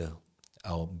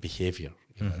our behavior,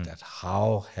 that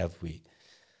how have we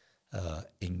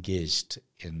engaged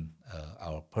in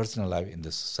our personal life in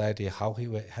the society, how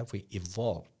have we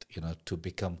evolved, to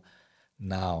become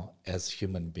now as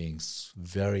human beings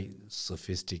very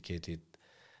sophisticated,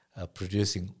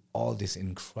 producing all this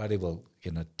incredible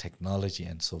technology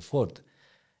and so forth.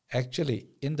 Actually,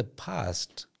 in the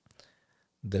past,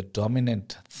 the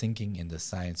dominant thinking in the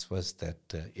science was that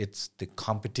it's the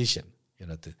competition.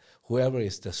 Whoever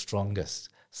is the strongest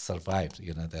survives.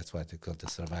 That's why they call the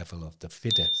survival of the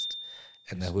fittest.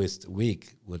 And who is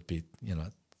weak would be,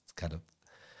 kind of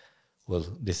will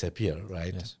disappear,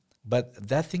 right? Yes. But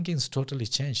that thinking is totally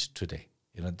changed today.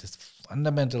 This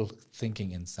fundamental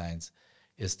thinking in science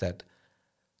is that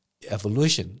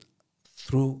evolution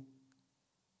through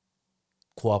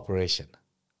cooperation,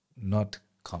 not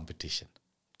competition.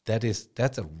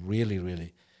 That's a really,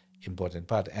 really important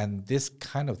part. And this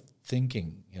kind of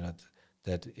thinking,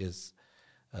 that is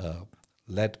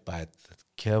led by the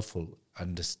careful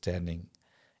understanding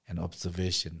and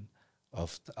observation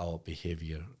of our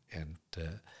behavior, and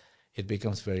it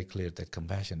becomes very clear that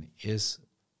compassion is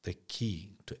the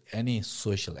key to any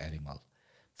social animal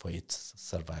for its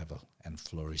survival and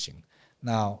flourishing.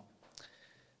 Now,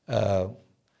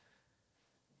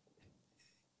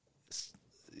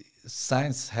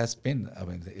 science has been,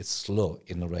 it's slow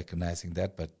in recognizing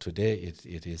that, but today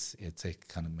it's a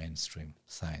kind of mainstream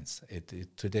science.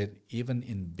 Today, even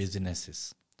in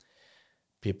businesses,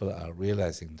 people are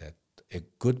realizing that a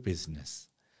good business,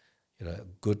 a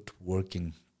good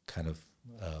working kind of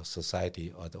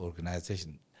society or the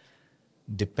organization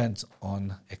depends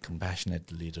on a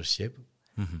compassionate leadership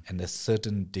and a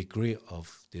certain degree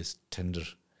of this tender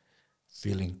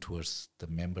feeling towards the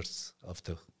members of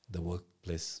the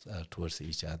workplace, towards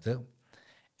each other.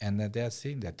 And they are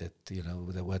seeing that the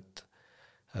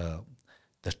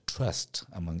trust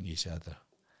among each other,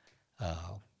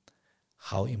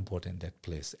 how important that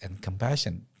plays. And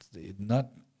compassion,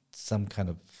 not some kind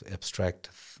of abstract,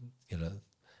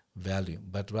 value,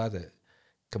 but rather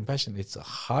compassion, it's the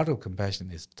heart of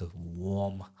compassion is the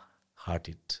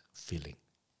warm-hearted feeling,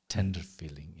 tender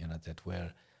feeling, that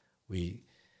where we,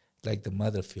 like the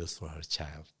mother feels for her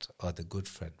child or the good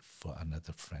friend for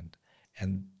another friend.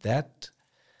 And that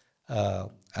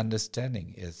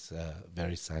understanding is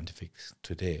very scientific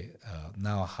today.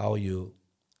 Now how you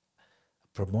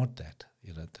promote that,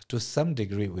 to some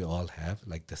degree we all have,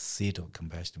 like the seed of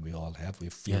compassion we all have, we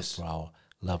feel for our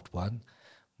loved one,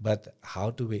 but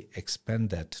how do we expand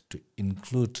that to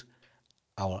include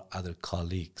our other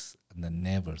colleagues and the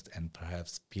neighbors and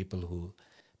perhaps people who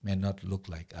may not look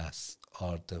like us,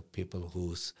 or the people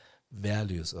whose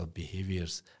values or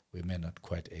behaviors we may not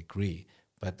quite agree,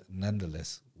 but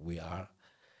nonetheless we are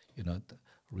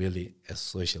really a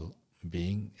social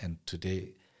being. And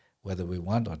today, whether we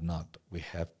want or not, we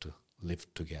have to live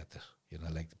together,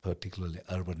 like particularly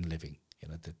urban living,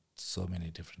 that so many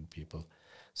different people.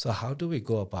 So how do we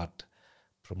go about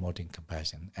promoting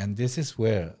compassion? And this is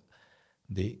where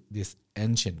these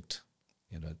ancient,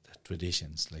 the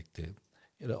traditions, like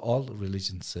all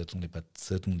religions certainly, but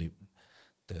certainly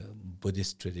the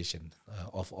Buddhist tradition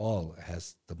of all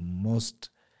has the most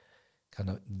kind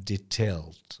of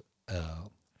detailed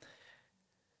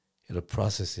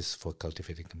processes for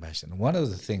cultivating compassion. One of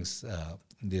the things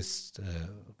this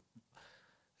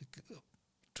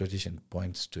tradition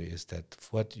points to is that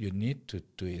what you need to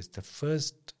do is the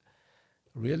first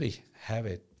really have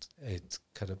a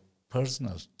kind of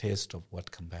personal taste of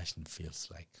what compassion feels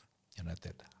like.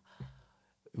 That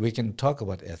we can talk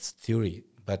about as theory,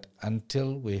 but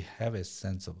until we have a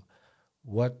sense of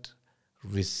what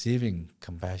receiving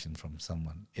compassion from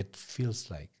someone, it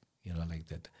feels like, like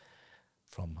that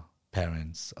from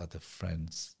parents, other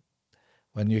friends,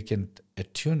 when you can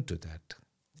attune to that,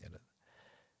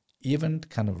 even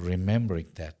kind of remembering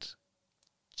that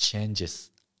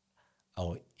changes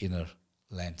our inner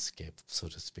landscape, so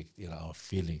to speak, our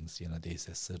feelings, there's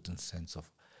a certain sense of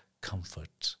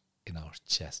comfort in our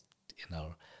chest,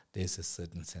 there's a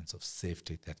certain sense of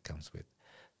safety that comes with.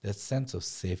 That sense of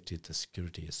safety, the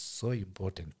security is so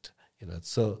important,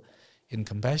 So in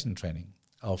compassion training,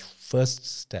 our first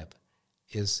step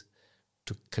is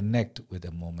to connect with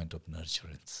a moment of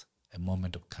nurturance, a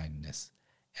moment of kindness.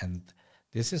 And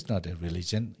this is not a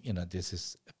religion, this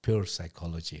is pure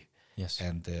psychology. Yes.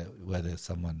 And whether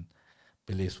someone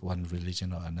believes one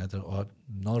religion or another, or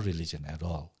no religion at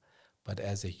all, but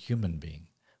as a human being,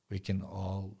 we can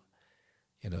all,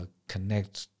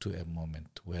 connect to a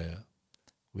moment where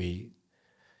we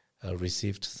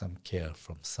received some care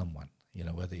from someone,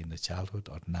 whether in the childhood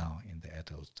or now in the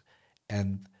adult,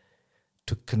 and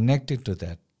to connect it to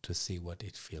that, to see what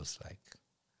it feels like.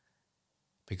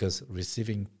 Because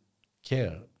receiving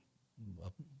care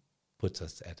puts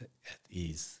us at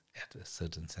ease, at a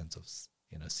certain sense of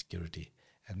security,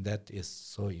 and that is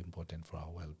so important for our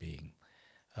well-being.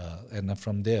 And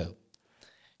from there,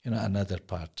 another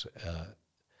part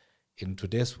in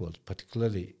today's world,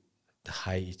 particularly the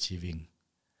high-achieving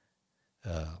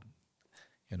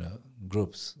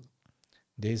groups,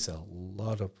 there's a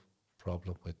lot of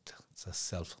problem with the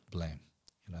self-blame,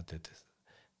 that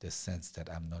the sense that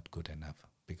I'm not good enough,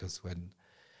 because when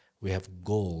we have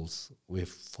goals, we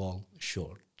fall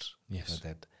short. Yes.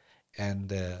 And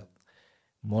the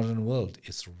modern world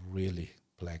is really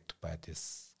plagued by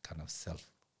this kind of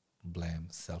self-blame,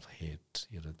 self-hate,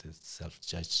 this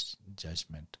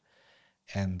self-judgment.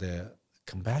 And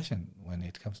compassion, when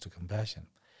it comes to compassion,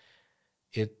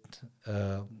 it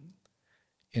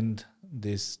in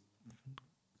the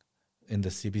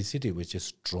CBCT, which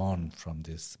is drawn from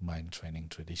this mind training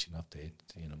tradition of the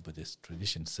Buddhist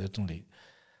tradition, certainly,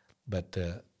 but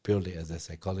purely as a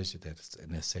psychology that is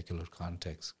in a secular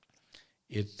context,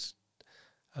 it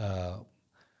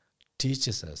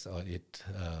teaches us, or it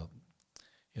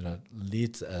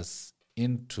leads us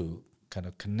into kind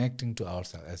of connecting to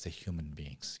ourselves as a human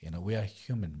beings. We are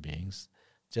human beings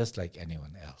just like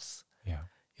anyone else. Yeah.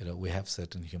 We have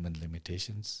certain human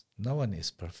limitations. No one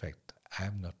is perfect.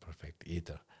 I'm not perfect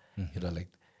either. Mm-hmm. Like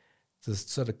this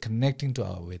sort of connecting to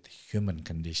our with human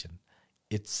condition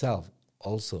itself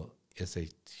also is a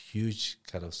huge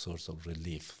kind of source of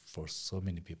relief for so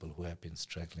many people who have been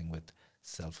struggling with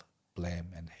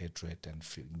self-blame and hatred and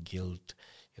guilt,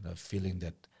 feeling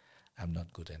that I'm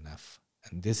not good enough.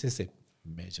 And this is a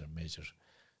major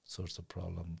source of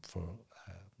problem for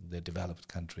the developed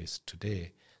countries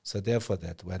today. So therefore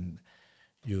that when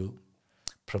you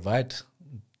provide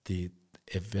a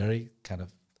very kind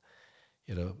of,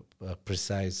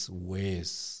 precise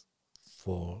ways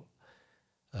for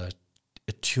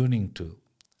attuning to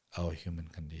our human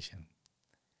condition,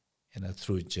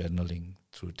 through journaling,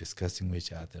 through discussing with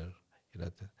each other,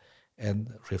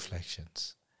 and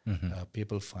reflections. Mm-hmm.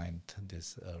 People find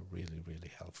this really,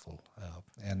 really helpful.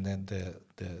 And then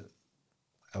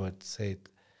I would say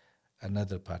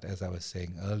another part, as I was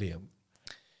saying earlier,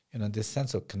 this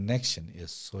sense of connection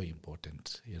is so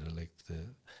important. Like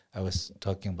I was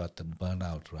talking about the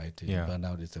burnout, right? Yeah.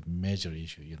 Burnout is a major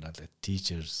issue. The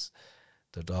teachers,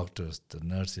 the doctors, the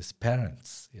nurses,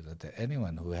 parents.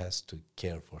 Anyone who has to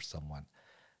care for someone,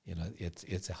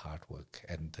 it's a hard work,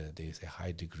 and there is a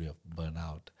high degree of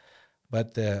burnout.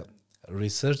 But the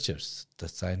researchers, the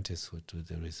scientists who do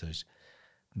the research,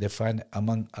 they find,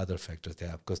 among other factors,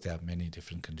 of course there are many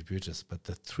different contributors, but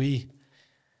the three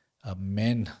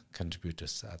main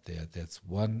contributors are there. That's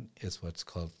one is what's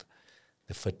called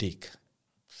the fatigue,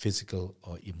 physical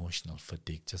or emotional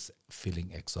fatigue, just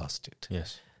feeling exhausted.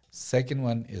 Yes. Second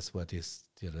one is what is,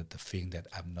 the feeling that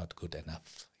I'm not good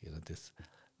enough. This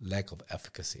lack of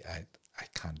efficacy. I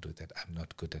can't do that. I'm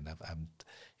not good enough. I'm,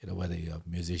 whether you're a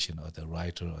musician or the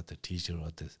writer or the teacher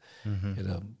or the,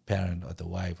 parent or the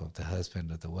wife or the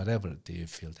husband or the whatever, do you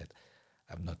feel that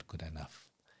I'm not good enough?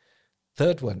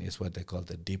 Third one is what they call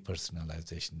the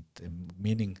depersonalization,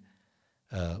 meaning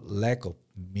lack of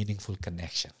meaningful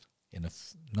connection,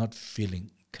 not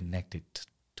feeling connected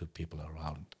to people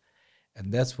around.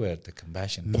 And that's where the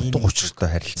compassion...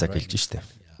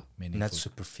 Not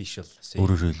superficial.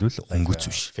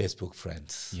 Facebook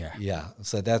friends. Yeah.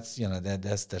 So that's,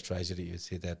 that's the tragedy. You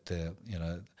see that,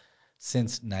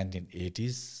 since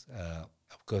 1980s,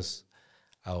 of course,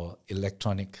 our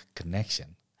electronic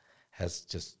connection has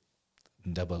just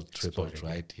doubled, tripled,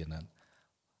 right?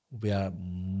 We are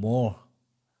more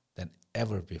than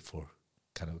ever before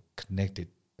kind of connected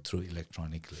through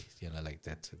electronically, like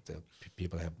that. The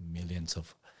people have millions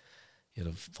of,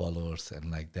 followers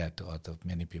and like that, or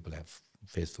many people have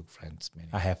Facebook friends.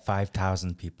 I have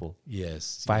 5,000 people.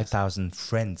 Yes. 5,000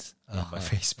 friends on my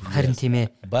Facebook.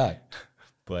 Yes.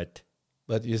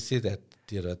 But you see that,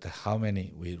 how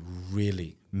many we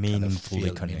really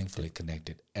meaningfully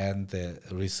connected. And the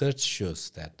research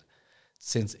shows that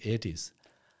since 80s,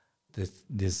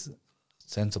 this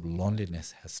sense of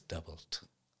loneliness has doubled.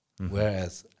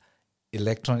 Whereas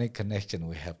electronic connection,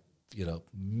 we have,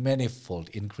 many-fold,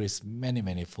 increased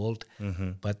many-fold,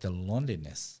 but the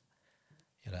loneliness,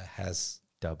 has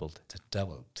doubled,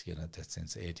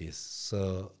 since 80s.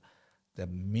 So the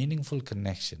meaningful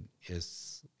connection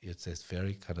it's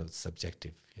very kind of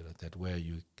subjective, that where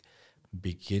you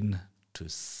begin to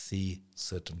see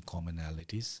certain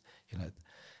commonalities,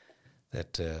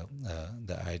 that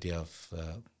the idea of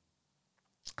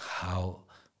how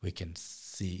we can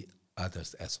see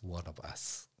others as one of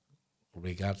us,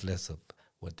 regardless of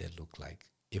what they look like.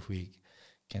 If we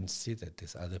can see that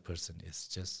this other person is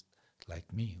just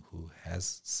like me, who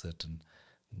has certain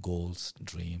goals,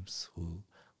 dreams, who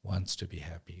wants to be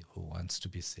happy, who wants to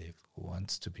be safe, who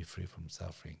wants to be free from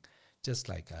suffering, just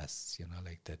like us,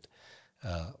 like that,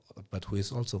 but who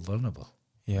is also vulnerable,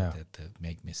 that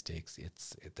make mistakes.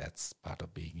 That's part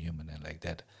of being human, and like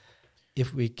that.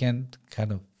 If we can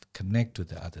kind of connect to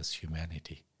the other's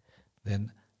humanity,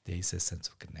 then there is a sense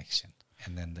of connection.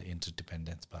 And then the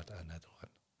interdependence part, another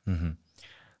one.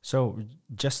 So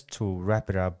just to wrap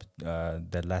it up,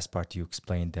 the last part you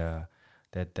explained,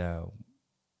 that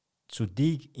to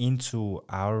dig into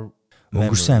our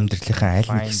өнгөрсөн амьдралынхаа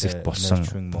аль нэг хэсэгт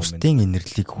болсон бусдын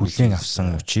инэрлийг хүлээн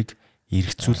авсан мөчийг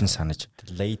эргцүүлэн санаж,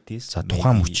 за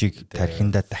тухайн мөчийг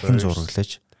тархиндаа дахин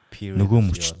зураглаж, нөгөө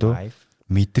мөчтөө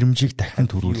мэдрэмжийг дахин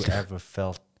төрүүлэх,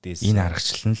 энэ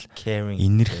аргачлал нь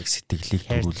инэрх сэтгэлийг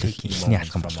төрүүлэх ихний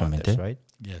алхам болох юм байна, тийм.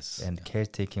 Yes. And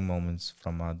caretaking moments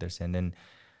from others, and then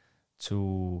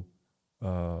to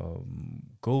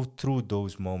go through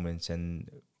those moments and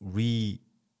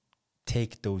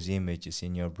retake those images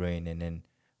in your brain, and then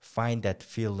find that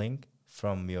feeling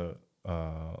from your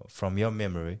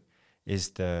memory is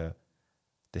the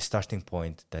starting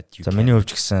point that you. За миний хувьд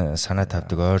ч гэсэн санаа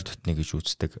тавьдаг, ойр дотны гэж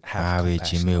үздэг, аав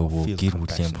ээж, эмээ өвөө, гэр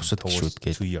бүлийн бусад гишүүд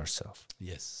гэж.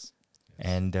 Yes.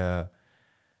 And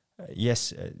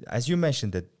yes, as you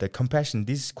mentioned, that the compassion,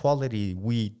 this quality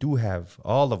we do have,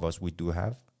 all of us we do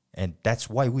have, and that's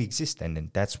why we exist, and then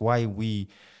that's why we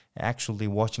actually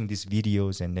watching these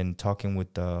videos and then talking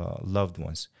with the loved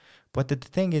ones. But the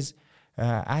thing is,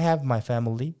 I have my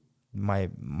family, my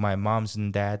moms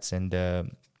and dads, and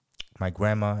my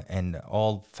grandma, and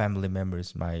all family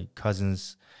members, my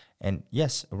cousins, and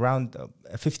yes, around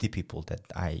 50 people that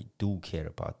I do care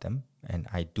about them, and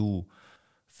I do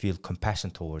feel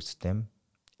compassion towards them,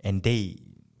 and they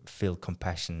feel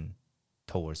compassion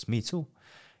towards me too.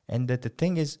 And that the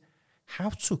thing is how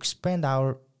to expand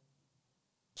our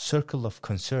circle of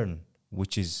concern,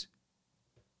 which is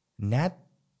not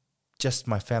just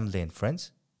my family and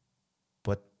friends,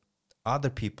 but other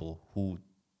people who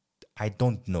I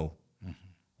don't know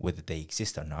whether they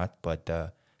exist or not, but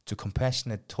to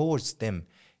compassionate towards them,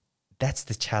 that's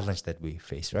the challenge that we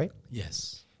face, right?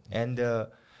 Yes. And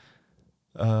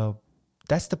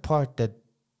that's the part that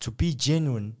to be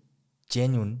genuine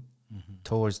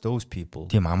towards those people.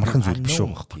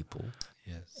 Unknown people.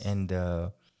 Yes. And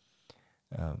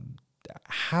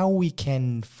how we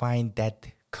can find that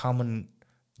common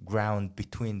ground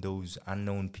between those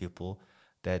unknown people,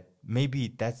 that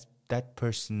maybe that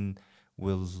person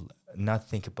will not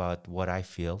think about what I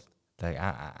feel. Like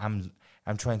I'm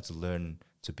trying to learn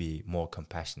to be more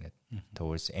compassionate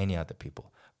towards any other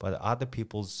people. but other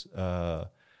people's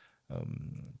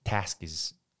task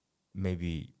is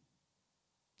maybe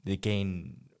they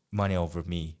gain money over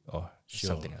me or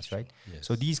something else, right? Yes.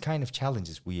 So these kind of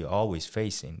challenges we always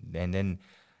face, and then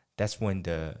that's when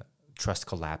the trust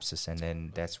collapses, and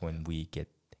then that's when we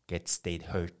get state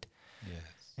hurt.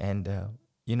 Yes. And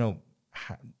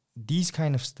these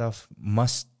kind of stuff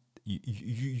must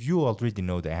you already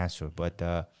know the answer, but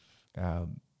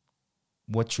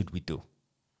what should we do?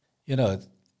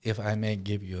 If I may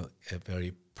give you a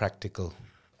very practical,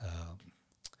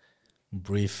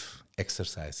 brief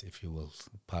exercise, if you will,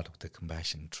 part of the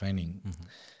compassion training.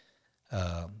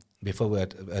 Before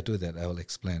I do that, I will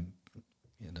explain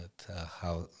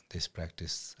how this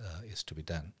practice is to be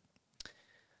done.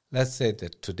 Let's say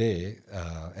that today,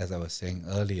 as I was saying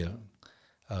earlier,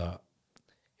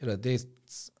 there's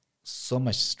so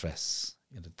much stress.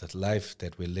 The life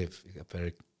that we live is a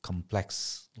very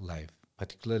complex life,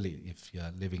 particularly if you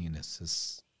are living in a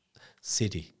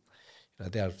city.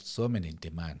 There are so many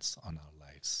demands on our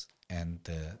lives, and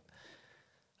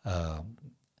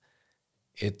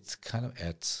it kind of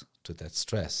adds to that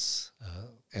stress.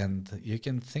 And you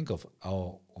can think of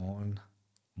our own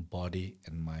body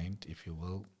and mind, if you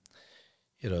will,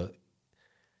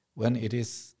 when it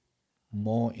is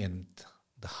more in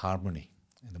the harmony,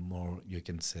 and the more you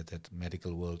can say that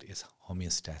medical world is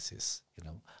homeostasis,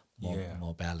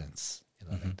 more balance,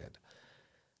 like that.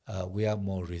 We are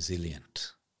more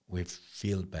resilient. We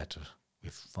feel better. We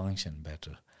function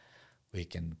better. We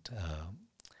can,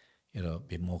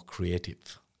 be more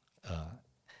creative.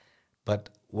 But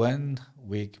when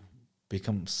we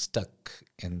become stuck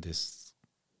in this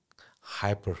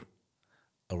hyper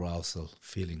arousal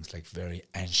feelings, like very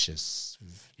anxious,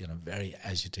 very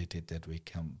agitated, that we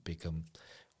can become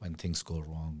when things go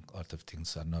wrong or the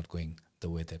things are not going the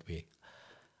way that we,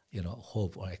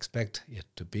 hope or expect it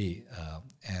to be,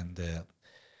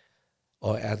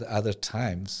 or at other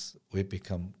times we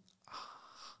become,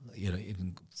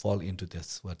 fall into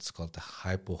this what's called the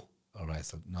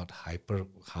hypo-arousal, not hyper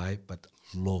high, but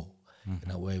low.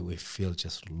 In a way, we feel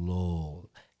just low,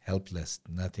 helpless,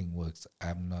 nothing works,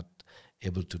 I'm not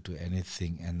able to do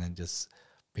anything, and then just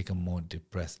become more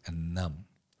depressed and numb.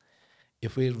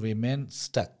 If we remain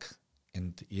stuck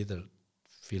in either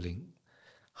feeling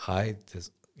high,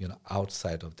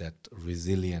 outside of that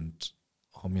resilient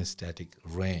homeostatic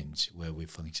range where we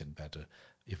function better,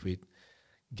 if we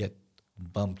get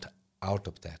bumped out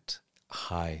of that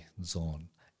high zone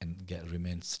and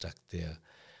remain stuck there,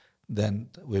 then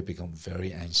we become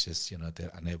very anxious.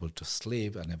 They're unable to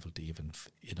sleep, unable to even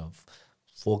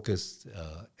focus,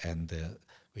 and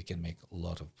we can make a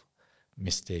lot of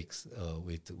mistakes.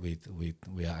 We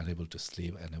are unable to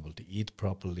sleep, unable to eat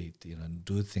properly,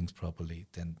 do things properly.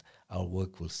 Then our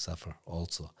work will suffer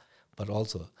also. But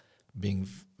also, being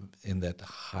in that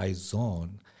high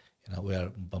zone, we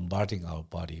are bombarding our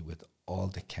body with all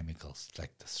the chemicals,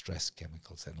 like the stress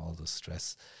chemicals and all the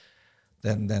stress.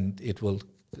 Then it will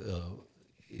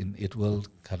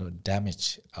kind of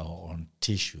damage our own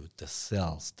tissue, the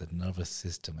cells, the nervous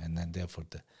system, and then therefore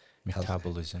the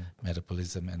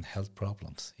metabolism and health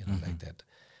problems, like that.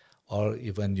 Or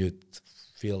even you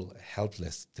feel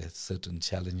helpless, there's certain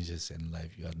challenges in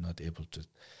life, you are not able to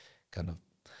kind of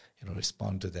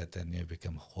respond to that, then you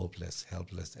become hopeless,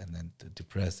 helpless, and then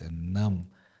depressed and numb.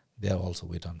 There also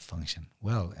we don't function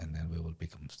well, and then we will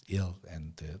become ill,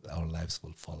 and our lives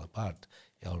will fall apart.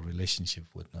 Our relationship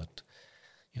would not,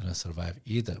 survive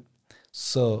either.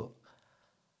 So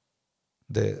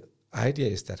the idea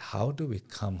is that how do we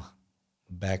come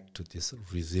back to this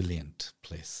resilient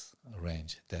place,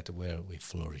 range, that where we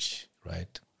flourish,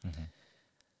 right?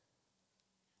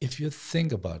 If you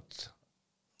think about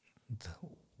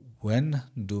when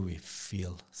do we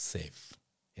feel safe?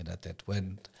 That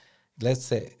when, let's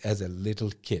say as a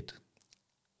little kid,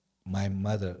 my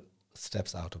mother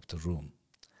steps out of the room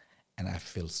and I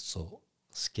feel so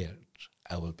scared.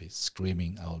 I will be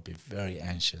screaming, I will be very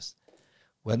anxious.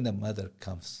 When the mother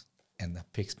comes and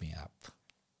picks me up,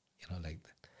 like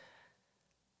that,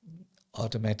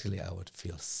 automatically I would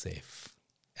feel safe.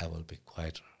 I will be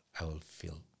quieter. I will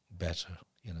feel better.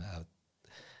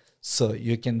 So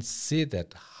you can see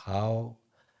that how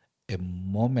a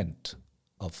moment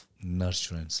of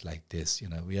nurturance like this,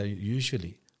 we are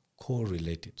usually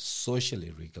correlated,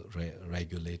 socially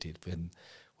regulated.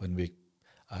 When we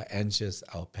are anxious,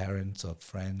 our parents or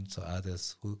friends or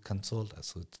others who console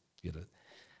us,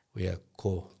 we are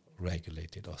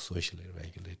co-regulated or socially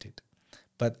regulated.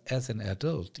 But as an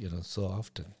adult, so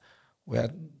often we are,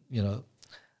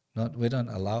 we don't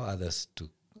allow others to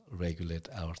regulate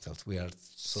ourselves. We are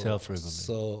so self-regulated.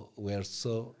 So we are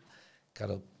so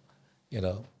kind of,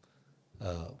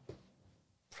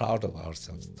 proud of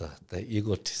ourselves, the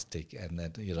egotistic, and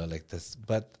that like this.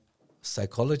 But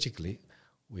psychologically,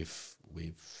 we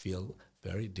feel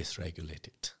very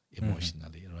dysregulated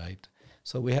emotionally, right?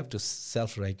 So we have to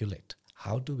self-regulate.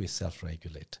 How do we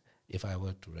self-regulate? If I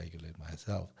were to regulate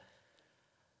myself,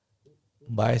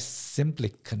 by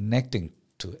simply connecting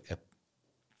to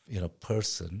a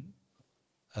person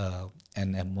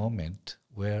and a moment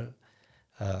where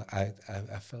I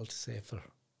felt safer,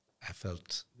 I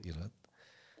felt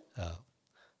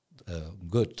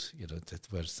good, that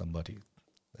where somebody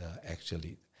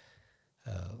actually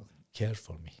cared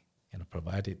for me,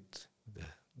 provided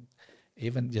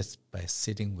even just by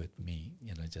sitting with me,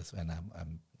 just when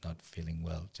I'm not feeling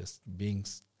well, just being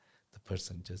the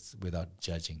person, just without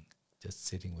judging, just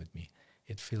sitting with me,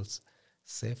 it feels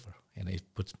safer and it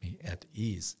puts me at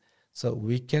ease. So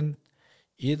we can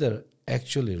either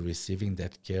actually receiving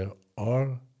that care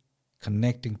or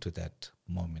connecting to that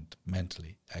moment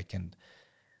mentally. I can,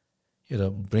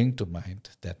 bring to mind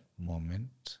that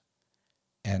moment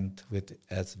and with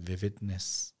as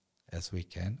vividness as we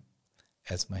can,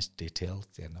 as much details,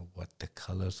 what the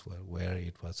colors were, where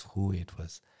it was, who it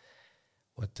was,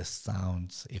 what the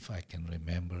sounds, if I can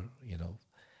remember,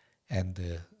 and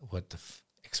what the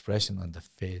expression on the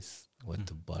face, what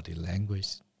the body language,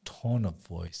 tone of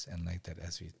voice, and like that,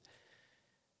 as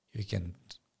you can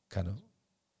kind of,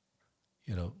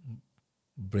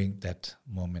 bring that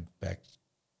moment back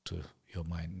to your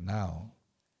mind now,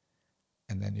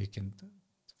 and then you can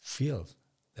feel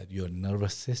that your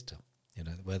nervous system,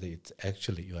 whether it's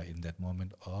actually you are in that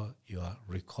moment or you are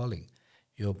recalling,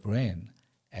 your brain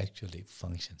actually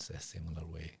functions a similar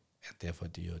way, and therefore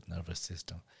your nervous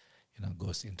system,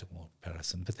 goes into more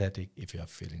parasympathetic. If you are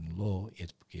feeling low,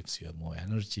 it gives you more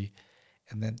energy,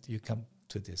 and then you come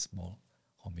to this more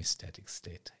homeostatic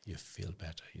state. You feel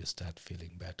better. You start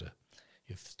feeling better.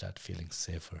 You start feeling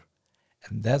safer,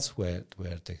 and that's where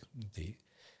the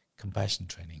compassion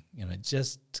training,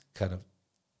 just kind of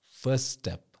first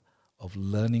step of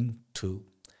learning to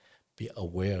be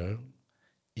aware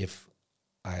if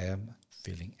I am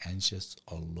feeling anxious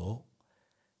or low,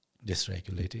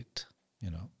 dysregulated,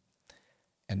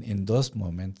 And in those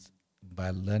moments,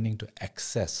 by learning to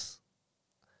access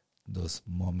those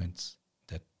moments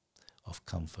that of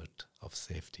comfort, of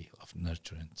safety, of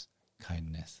nurturance,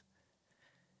 kindness,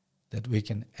 that we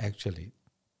can actually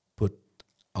put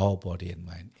our body and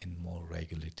mind in more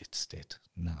regulated state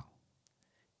now.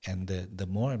 And the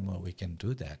more and more we can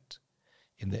do that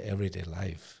in the everyday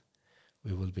life,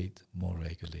 we will be more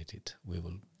regulated. We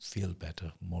will feel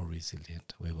better, more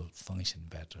resilient. We will function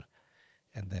better.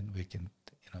 And then we can,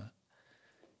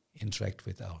 interact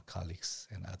with our colleagues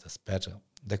and others better.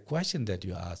 The question that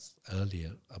you asked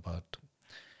earlier about,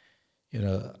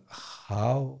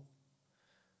 how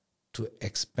to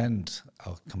expand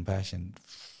our compassion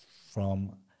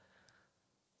from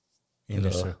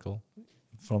inner circle,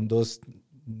 from those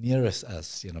nearest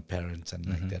us, parents and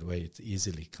like that, where it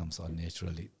easily comes on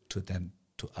naturally, to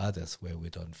others where we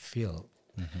don't feel.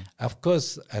 Of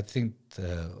course, I think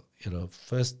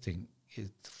first thing is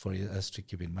for us to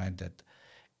keep in mind that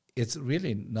it's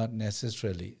really not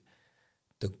necessarily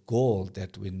the goal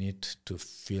that we need to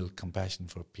feel compassion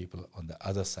for people on the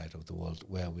other side of the world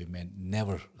where we may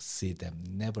never see them,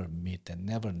 never meet them,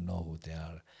 never know who they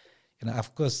are.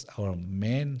 Of course, our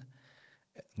main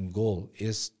goal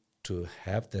is to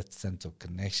have that sense of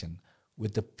connection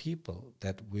with the people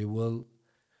that we will,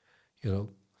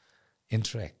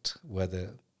 interact, whether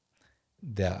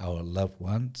they're our loved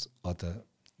ones or the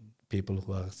people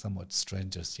who are somewhat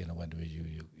strangers, when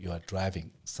you are driving,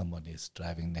 someone is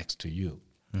driving next to you.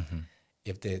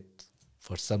 If they,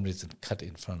 for some reason, cut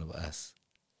in front of us,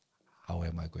 how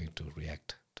am I going to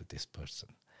react to this person?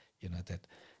 That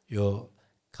your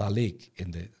colleague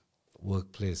in the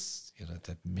workplace,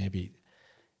 that maybe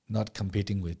not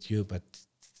competing with you, but,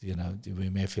 we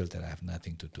may feel that I have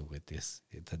nothing to do with this,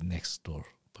 the next door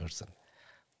person.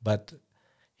 But,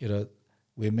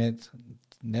 we may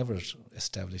never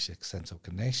establish a sense of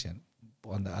connection.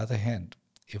 On the other hand,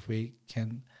 if we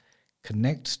can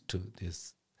connect to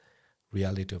this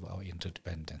reality of our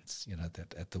interdependence,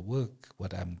 that at the work,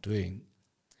 what I'm doing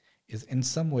is in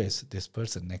some ways this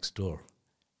person next door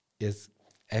is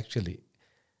actually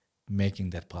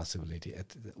making that possibility.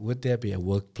 Would there be a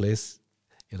workplace,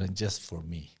 just for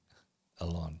me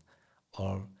alone,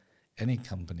 or any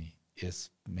company is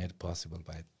made possible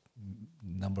by a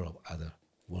number of other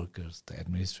workers, the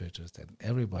administrators, and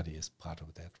everybody is part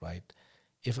of that, right?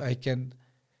 If I can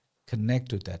connect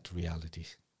to that reality,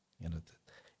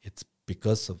 it's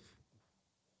because of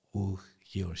who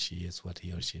he or she is, what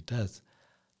he or she does,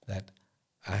 that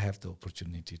I have the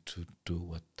opportunity to do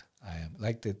what I am.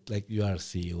 Like you are a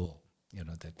CEO,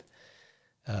 that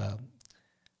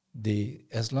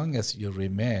as long as you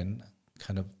remain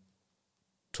kind of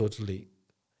totally,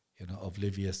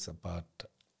 oblivious about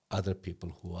other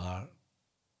people who are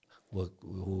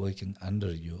working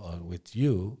under you or with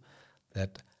you,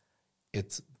 that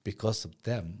it's because of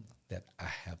them that I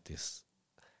have this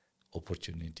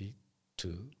opportunity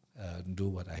to do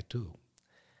what I do.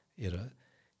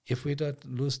 If we don't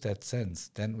lose that sense,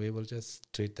 then we will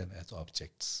just treat them as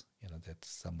objects. That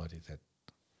somebody that,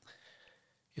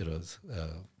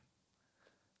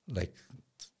 like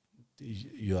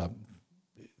you are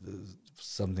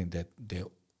something that they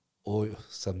owe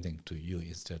something to you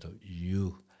instead of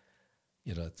you,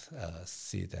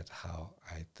 see that how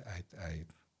I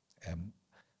am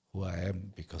who I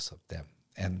am because of them.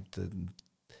 And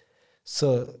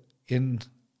so in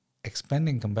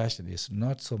expanding compassion is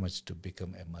not so much to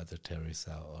become a Mother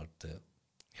Teresa or the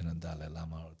Dalai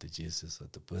Lama or the Jesus or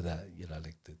the Buddha,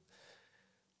 like the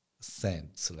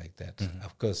saints like that. Mm-hmm.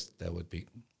 Of course, that would be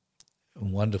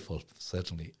wonderful,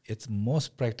 certainly. Its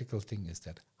most practical thing is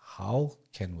that how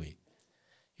can we,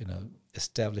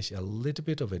 establish a little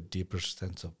bit of a deeper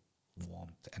sense of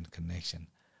warmth and connection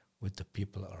with the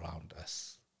people around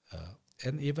us,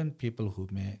 and even people who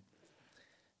may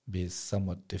be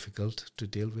somewhat difficult to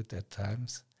deal with at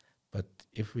times. But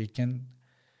if we can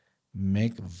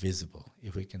make visible,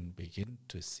 if we can begin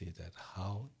to see that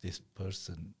how this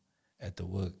person at the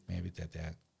work, maybe that they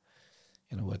are,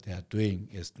 what they are doing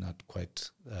is not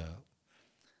quite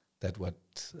that what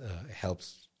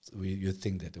helps. You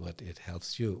think that what it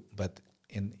helps you, but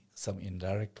in some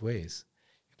indirect ways,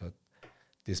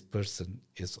 this person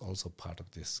is also part of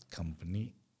this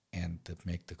company and that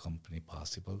make the company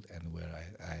possible and where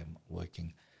I am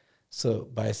working. So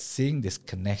by seeing these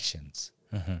connections,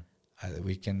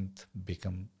 we can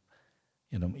become,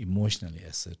 emotionally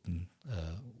a certain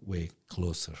way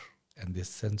closer. And this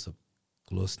sense of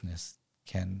closeness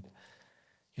can,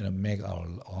 make our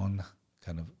own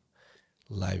kind of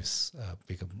lives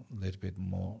become a little bit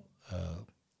more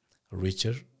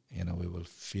richer. We will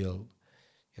feel,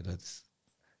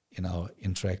 in our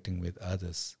interacting with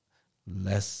others,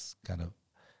 less kind of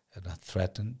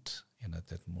threatened,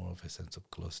 that more of a sense of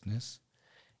closeness.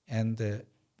 And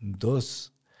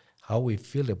those, how we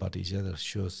feel about each other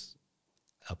shows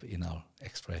up in our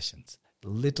expressions.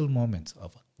 Little moments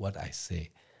of what I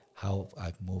say, how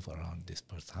I move around this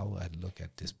person, how I look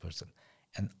at this person.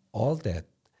 And all that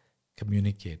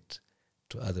communicate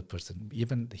to other person,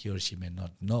 even he or she may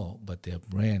not know, but their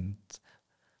brains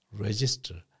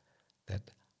register that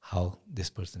how this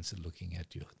person is looking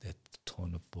at you, that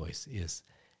tone of voice is,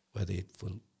 whether it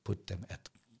will put them at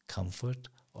comfort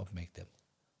or make them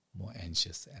more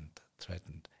anxious and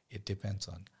threatened. It depends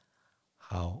on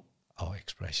how our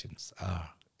expressions are.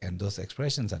 And those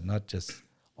expressions are not just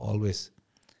always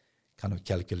kind of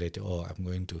calculated, I'm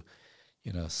going to,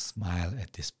 smile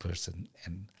at this person.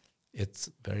 And it's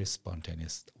very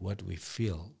spontaneous. What we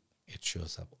feel, it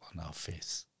shows up on our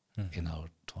face, in our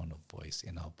tone of voice,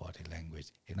 in our body language,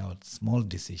 in our small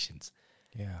decisions.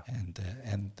 Yeah.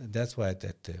 And that's why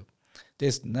that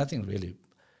there's nothing really,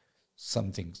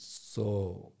 something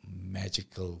so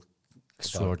magical,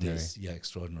 extraordinary. About this. Yeah,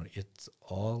 extraordinary. It's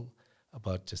all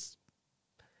about just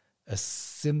a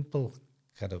simple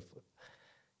kind of,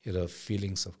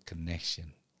 feelings of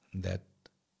connection that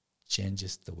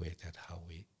changes the way that how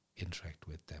we interact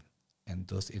with them. And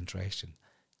those interactions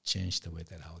change the way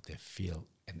that how they feel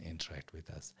and interact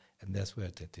with us. And that's where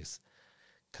that is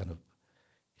kind of,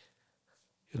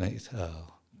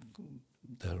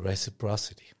 the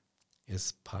reciprocity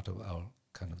is part of our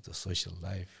kind of the social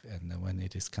life. And when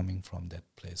it is coming from that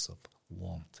place of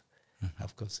warmth,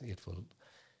 of course it will,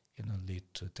 lead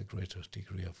to the greater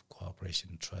degree of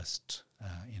cooperation, trust,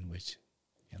 in which,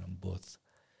 both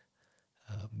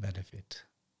benefit.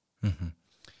 Mm-hmm.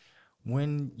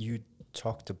 When you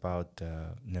talked about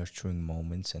nurturing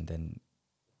moments, and then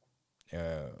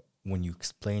when you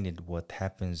explained it, what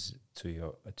happens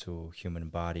to human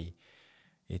body,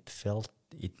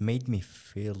 it made me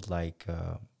feel like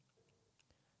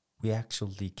we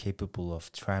actually capable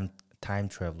of time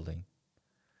traveling.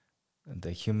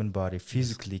 The human body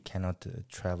physically cannot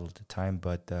travel the time,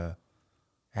 but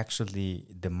actually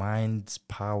the mind's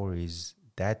power is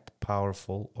that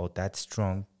powerful or that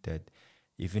strong that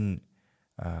even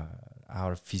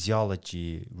our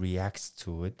physiology reacts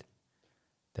to it,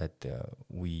 that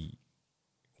we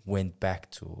went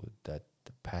back to that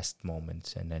past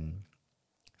moments and then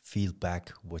feel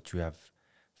back what you have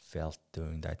felt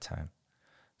during that time.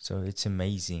 So it's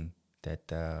amazing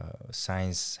that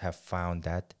science have found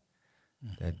that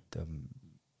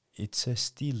it's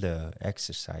still a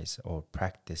exercise or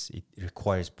practice. It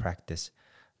requires practice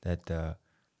that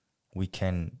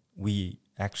we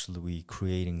actually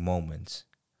creating moments.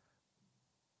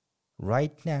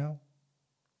 Right now,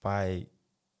 by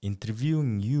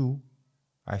interviewing you,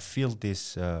 I feel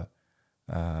this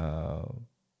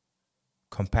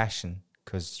compassion,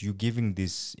 because you're giving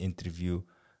this interview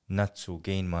not to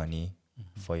gain money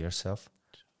for yourself,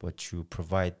 but you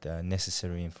provide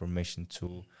necessary information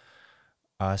to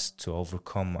us to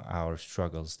overcome our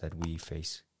struggles that we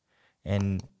face.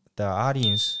 And the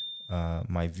audience,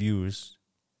 my viewers,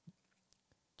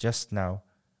 just now,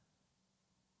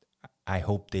 I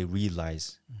hope they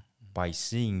realize by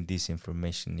seeing this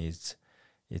information, it's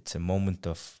a moment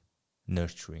of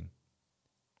nurturing.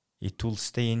 It will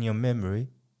stay in your memory.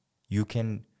 You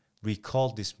can recall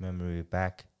this memory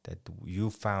back, that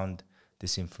you found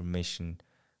this information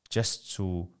just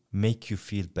to make you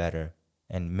feel better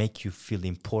and make you feel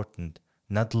important,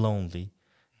 not lonely,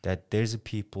 that there's a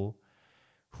people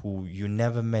who you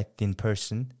never met in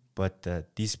person, but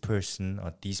this person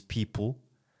or these people,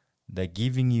 they're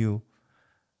giving you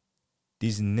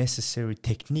these necessary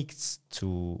techniques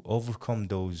to overcome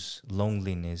those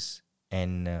loneliness,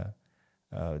 and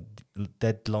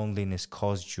that loneliness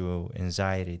caused you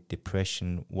anxiety,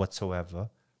 depression, whatsoever.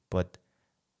 But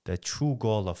the true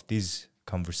goal of this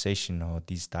conversation or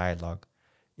this dialogue,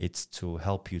 it's to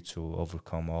help you to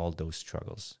overcome all those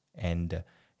struggles and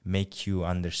make you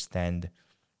understand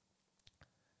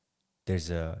there's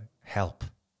a help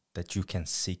that you can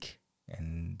seek,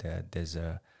 and there's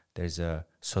a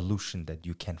solution that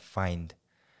you can find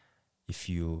if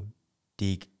you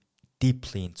dig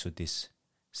deeply into this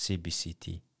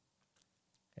CBCT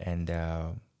and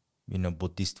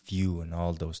Buddhist view and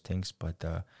all those things. But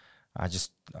I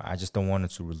just don't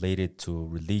want to relate it to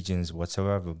religions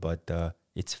whatsoever. But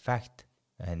it's fact,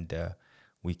 and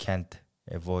we can't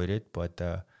avoid it. But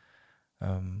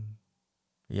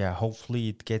hopefully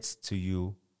it gets to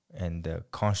you, and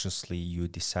consciously you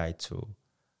decide to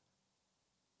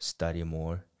study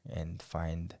more and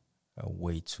find a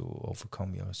way to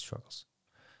overcome your struggles.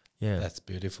 Yeah, that's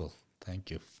beautiful.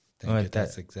 Thank you. Thank you.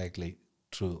 That's exactly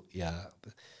true. Yeah,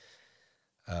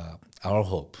 our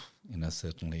hope,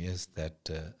 certainly is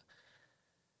that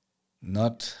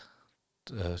not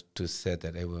to say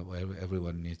that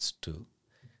everyone needs to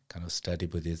kind of study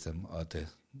Buddhism or to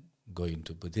go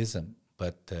into Buddhism,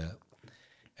 but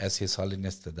as His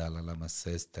Holiness the Dalai Lama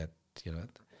says that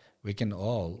we can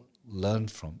all learn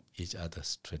from each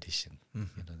other's tradition.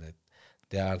 That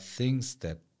there are things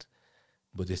that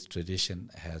Buddhist tradition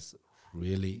has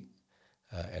really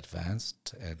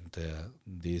advanced, and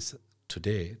these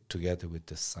today, together with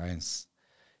the science,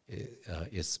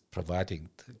 is providing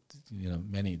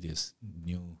many of these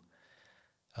new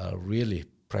really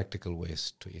practical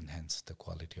ways to enhance the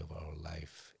quality of our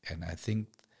life. And I think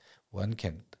one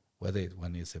can, whether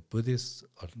one is a Buddhist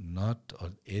or not,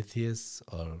 or atheist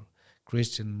or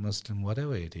Christian, Muslim,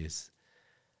 whatever it is,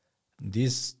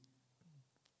 these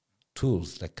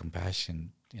tools like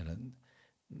compassion,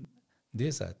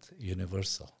 these are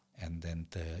universal, and then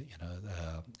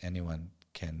anyone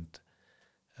can,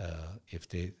 if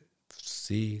they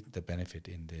see the benefit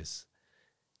in this,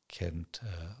 can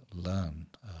learn,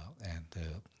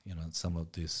 and some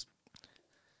of these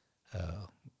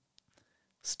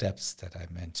steps that I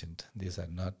mentioned, these are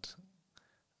not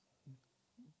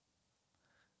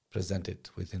presented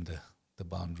within the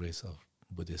boundaries of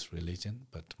Buddhist religion,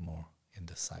 but more in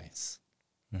the science.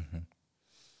 Mm-hmm.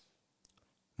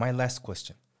 My last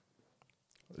question.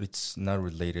 It's not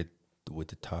related with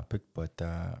the topic, but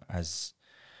as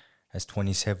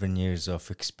 27 years of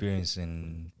experience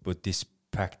in Buddhist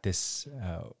practice,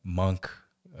 monk,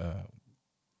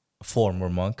 former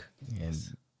monk,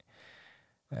 yes,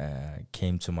 and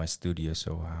came to my studio,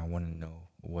 so I want to know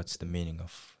what's the meaning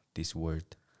of this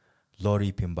word,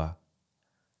 Lori Pimba.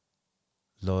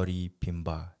 Lori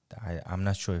Pimba. I'm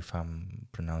not sure if I'm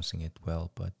pronouncing it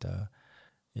well, but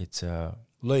it's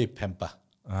Loi Pempa.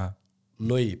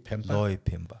 Loi Pempa. Loi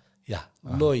Pimba. Yeah,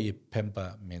 Loi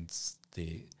Pempa means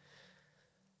the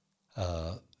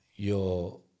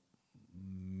your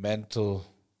mental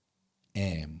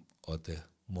aim or the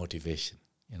motivation.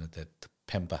 That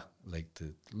Pempa, like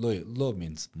the Lo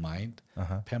means mind.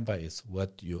 Pempa is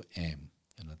what you aim.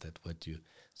 That what you.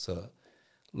 So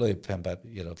Loi Pempa,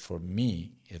 for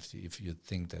me, if you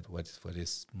think that what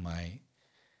is my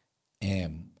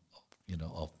aim,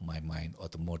 of my mind, or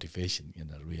the motivation,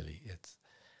 really, it's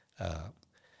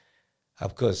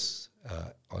Of course,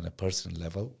 on a personal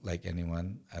level, like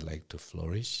anyone, I like to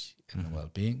flourish in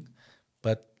well-being.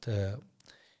 But,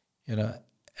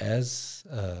 as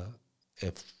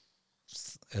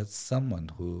someone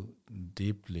who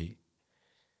deeply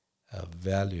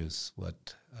values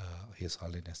what His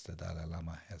Holiness the Dalai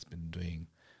Lama has been doing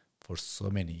for so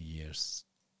many years,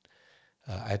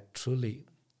 I truly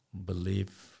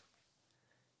believe,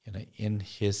 in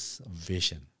his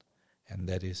vision, and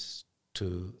that is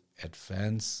to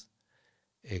advance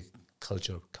a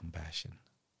culture of compassion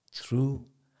through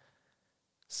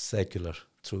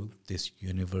this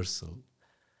universal,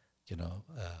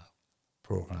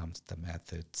 programs, the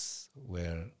methods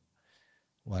where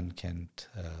one can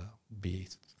be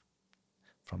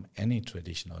from any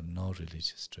tradition or no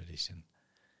religious tradition,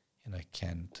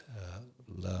 can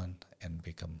learn and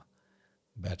become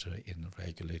better in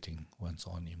regulating one's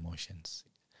own emotions,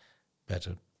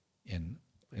 better in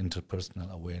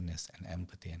interpersonal awareness and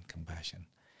empathy and compassion,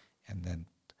 and then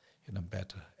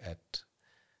better at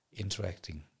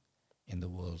interacting in the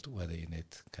world, whether in a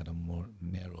kind of more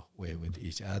narrow way with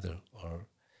each other or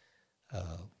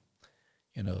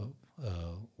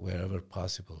wherever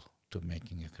possible, to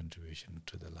making a contribution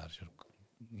to the larger,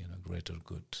 greater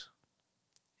good.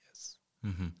 Yes,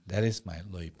 that is my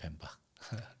Loi Pemba.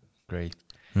 Great.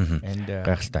 And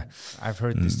I've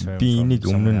heard this term from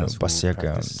someone else who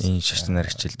practices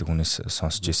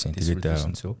сонсч байсан. Тэгээд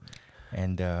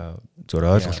and зөв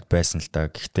ойлголт байсан л да.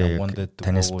 Гэхдээ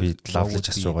танаас би лавлаж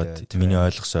асуугаад миний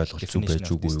ойлгох ойлголт зүг байж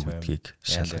үгүй юу гэдгийг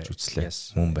шалгаж үзлээ.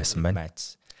 Мөн байсан байна.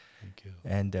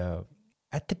 And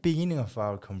at the beginning of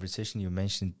our conversation, you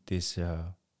mentioned this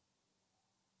to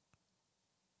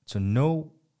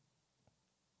know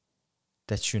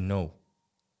that you know,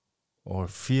 or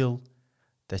feel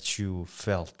that you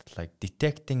felt, like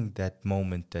detecting that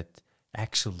moment that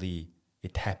actually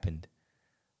it happened.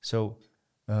 So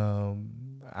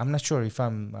I'm not sure if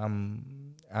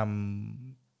I'm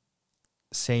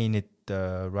saying it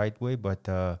the right way, but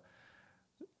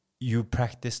you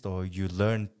practiced or you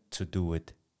learned to do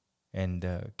it. And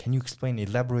can you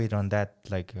elaborate on that?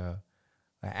 Like,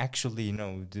 actually,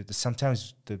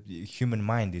 sometimes the human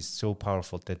mind is so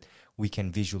powerful that we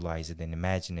can visualize it and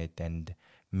imagine it, and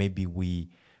maybe we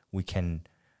can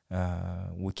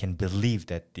believe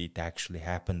that it actually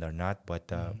happened or not.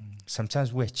 But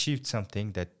sometimes we achieved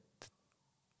something that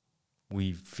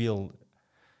we feel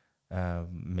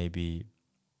maybe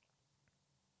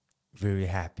very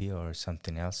happy or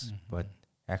something else, but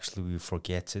actually we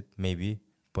forget it maybe.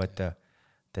 But that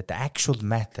the actual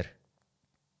matter,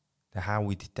 how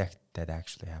we detect that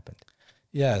actually happened.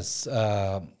 Yes,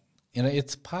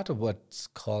 it's part of what's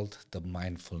called the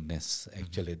mindfulness.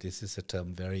 Actually, this is a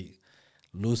term very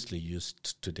loosely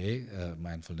used today,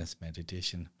 mindfulness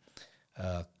meditation.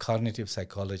 Cognitive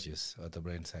psychologists or the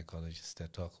brain psychologists, they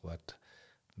talk about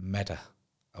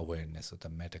meta-awareness or the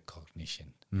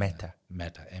metacognition. Meta,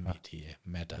 M-E-T-A,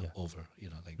 meta, over,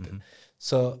 like that.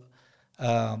 So,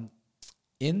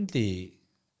 in the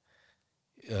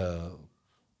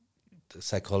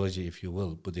psychology, if you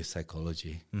will, Buddhist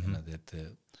psychology, that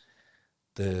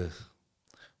the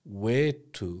way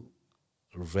to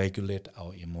regulate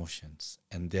our emotions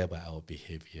and thereby our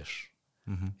behavior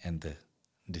and the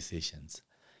decisions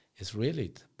is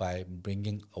really by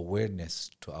bringing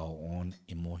awareness to our own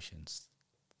emotions,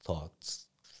 thoughts,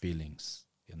 feelings,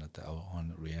 our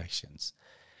own reactions.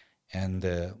 And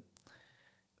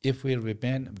if we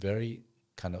remain very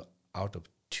kind of out of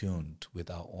tune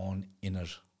with our own inner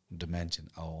dimension,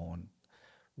 our own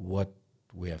what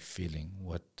we are feeling,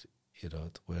 what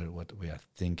we are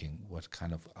thinking, what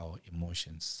kind of our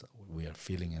emotions we are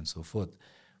feeling, and so forth,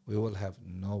 we will have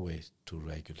no way to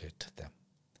regulate them.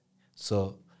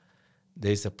 So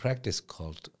there is a practice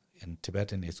called, in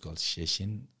Tibetan it's called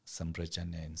Sheshin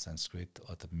Samprajanya in Sanskrit,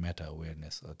 or the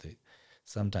meta-awareness, or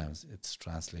sometimes it's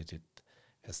translated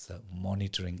as the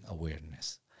monitoring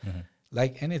awareness.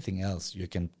 Like anything else, you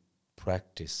can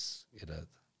practice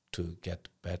to get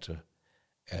better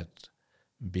at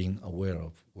being aware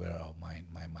of where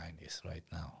my mind is right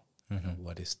now,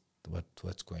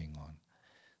 what's going on.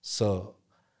 So,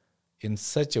 in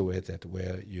such a way that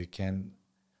where you can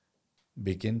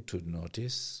begin to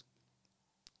notice,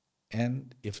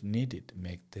 and if needed,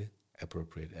 make the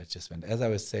appropriate adjustment. As I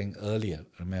was saying earlier,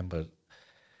 remember,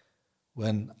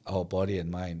 when our body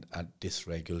and mind are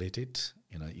dysregulated,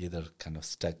 either kind of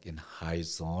stuck in high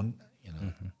zone,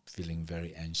 feeling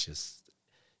very anxious,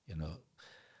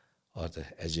 or the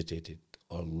agitated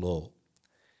or low.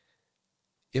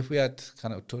 If we are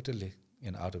kind of totally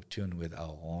out of tune with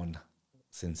our own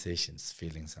sensations,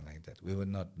 feelings, and like that, we will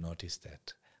not notice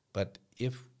that. But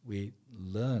if we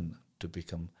learn to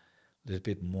become a little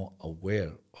bit more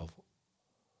aware of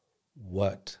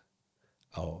what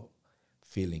our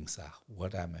feelings are.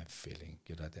 What am I feeling?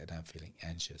 That I'm feeling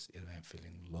anxious, I'm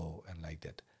feeling low, and like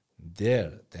that.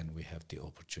 There, then we have the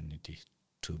opportunity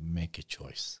to make a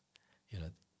choice.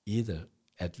 Either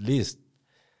at least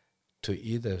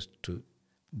to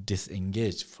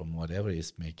disengage from whatever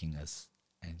is making us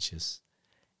anxious,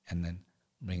 and then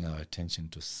bring our attention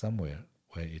to somewhere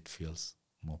where it feels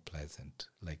more pleasant,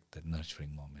 like the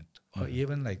nurturing moment, or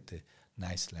even like the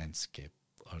nice landscape,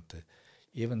 or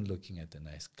even looking at the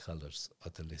nice colors,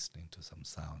 or the listening to some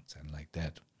sounds, and like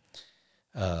that.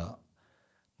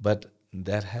 But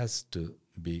that has to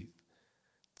be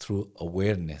through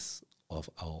awareness of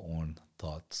our own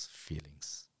thoughts,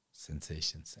 feelings,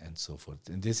 sensations, and so forth.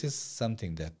 And this is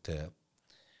something that,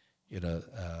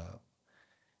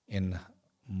 in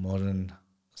modern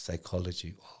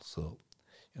psychology also,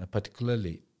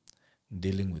 particularly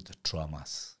dealing with the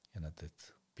traumas, that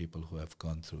people who have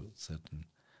gone through certain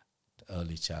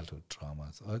early childhood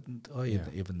traumas, or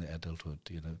even the adulthood,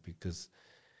 because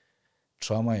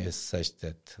trauma is such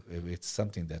that it's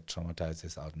something that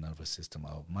traumatizes our nervous system,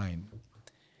 our mind.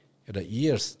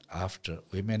 Years after,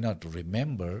 we may not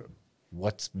remember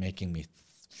what's making me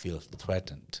feel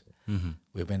threatened.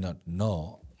 We may not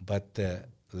know, but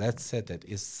let's say that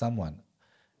if someone,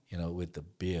 with the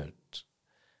beard,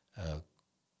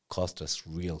 caused us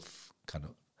real kind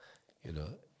of,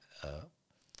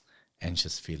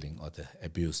 anxious feeling, or they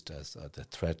abused us, or they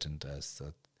threatened us,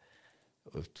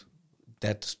 or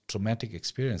that traumatic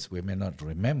experience we may not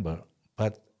remember,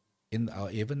 but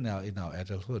even now in our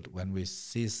adulthood, when we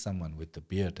see someone with the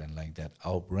beard and like that,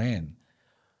 our brain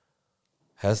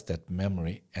has that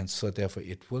memory, and so therefore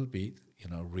it will be,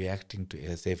 reacting to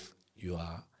as if you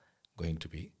are going to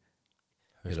be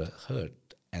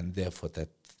hurt, and therefore that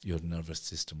your nervous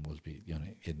system will be,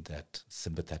 in that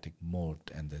sympathetic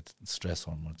mode, and that stress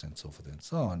hormones and so forth and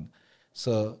so on.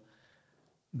 So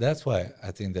that's why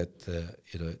I think that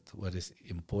what is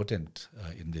important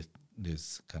in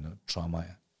this kind of trauma,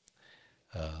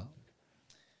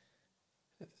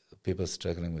 people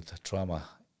struggling with trauma,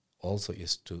 also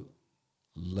is to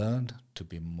learn to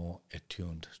be more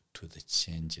attuned to the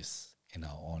changes in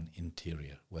our own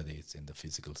interior, whether it's in the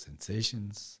physical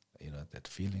sensations, that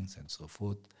feelings and so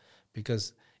forth,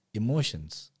 because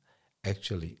emotions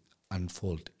actually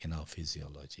unfold in our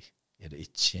physiology.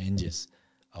 It changes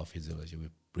our physiology. We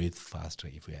breathe faster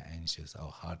if we are anxious.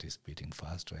 Our heart is beating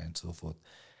faster and so forth.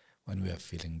 When we are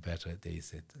feeling better, there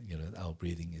is our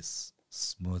breathing is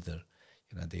smoother.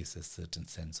 There is a certain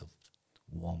sense of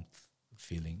warmth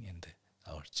feeling in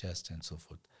our chest and so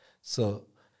forth. So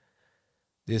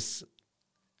this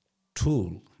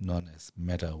tool known as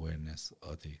meta-awareness,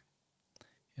 or the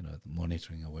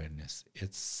monitoring awareness,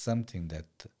 it's something that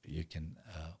you can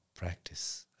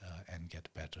practice and get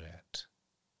better at.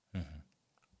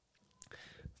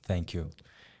 Thank you.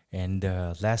 And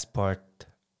the last part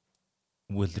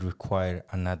will require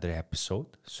another episode,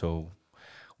 so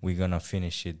we're gonna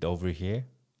finish it over here,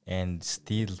 and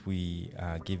still we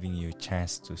are giving you a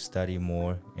chance to study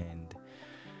more. And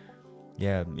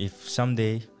if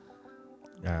someday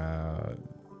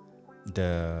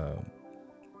the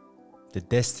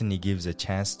destiny gives a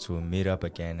chance to meet up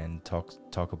again and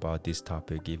talk about this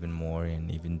topic even more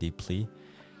and even deeply,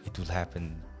 it will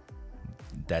happen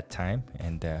that time.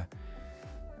 And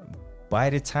by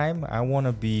the time, I want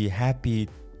to be happy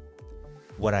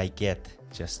what I get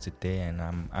just today, and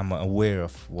I'm aware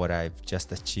of what I've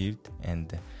just achieved,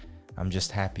 and I'm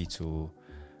just happy to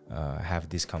have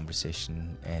this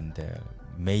conversation and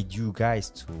made you guys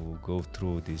to go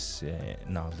through this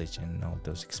knowledge and all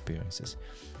those experiences.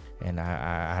 And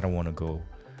I don't want to go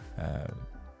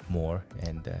more.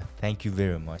 And thank you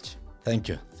very much. Thank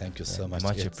you so much.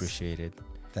 Much appreciated.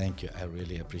 Thank you. I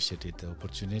really appreciated the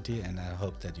opportunity, and I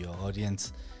hope that your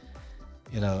audience,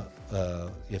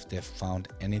 if they found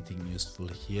anything useful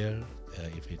here,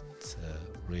 if it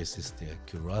raises their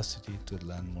curiosity to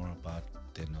learn more about,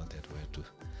 they know that where to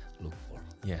look for.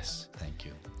 Yes. Thank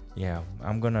you. Yeah,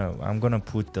 I'm gonna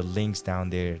put the links down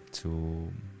there to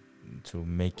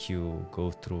make you go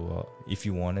through, if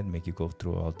you want it, make you go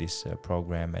through all this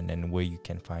program, and then where you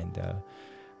can find a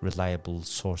reliable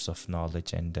source of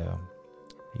knowledge. And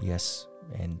yes,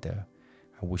 and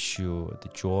I wish you the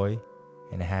joy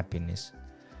and happiness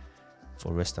for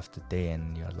the rest of the day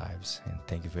and your lives. And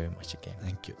thank you very much again.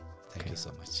 Thank you. Thank you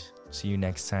so much. See you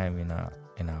next time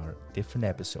in our different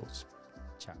episodes.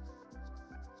 Ciao.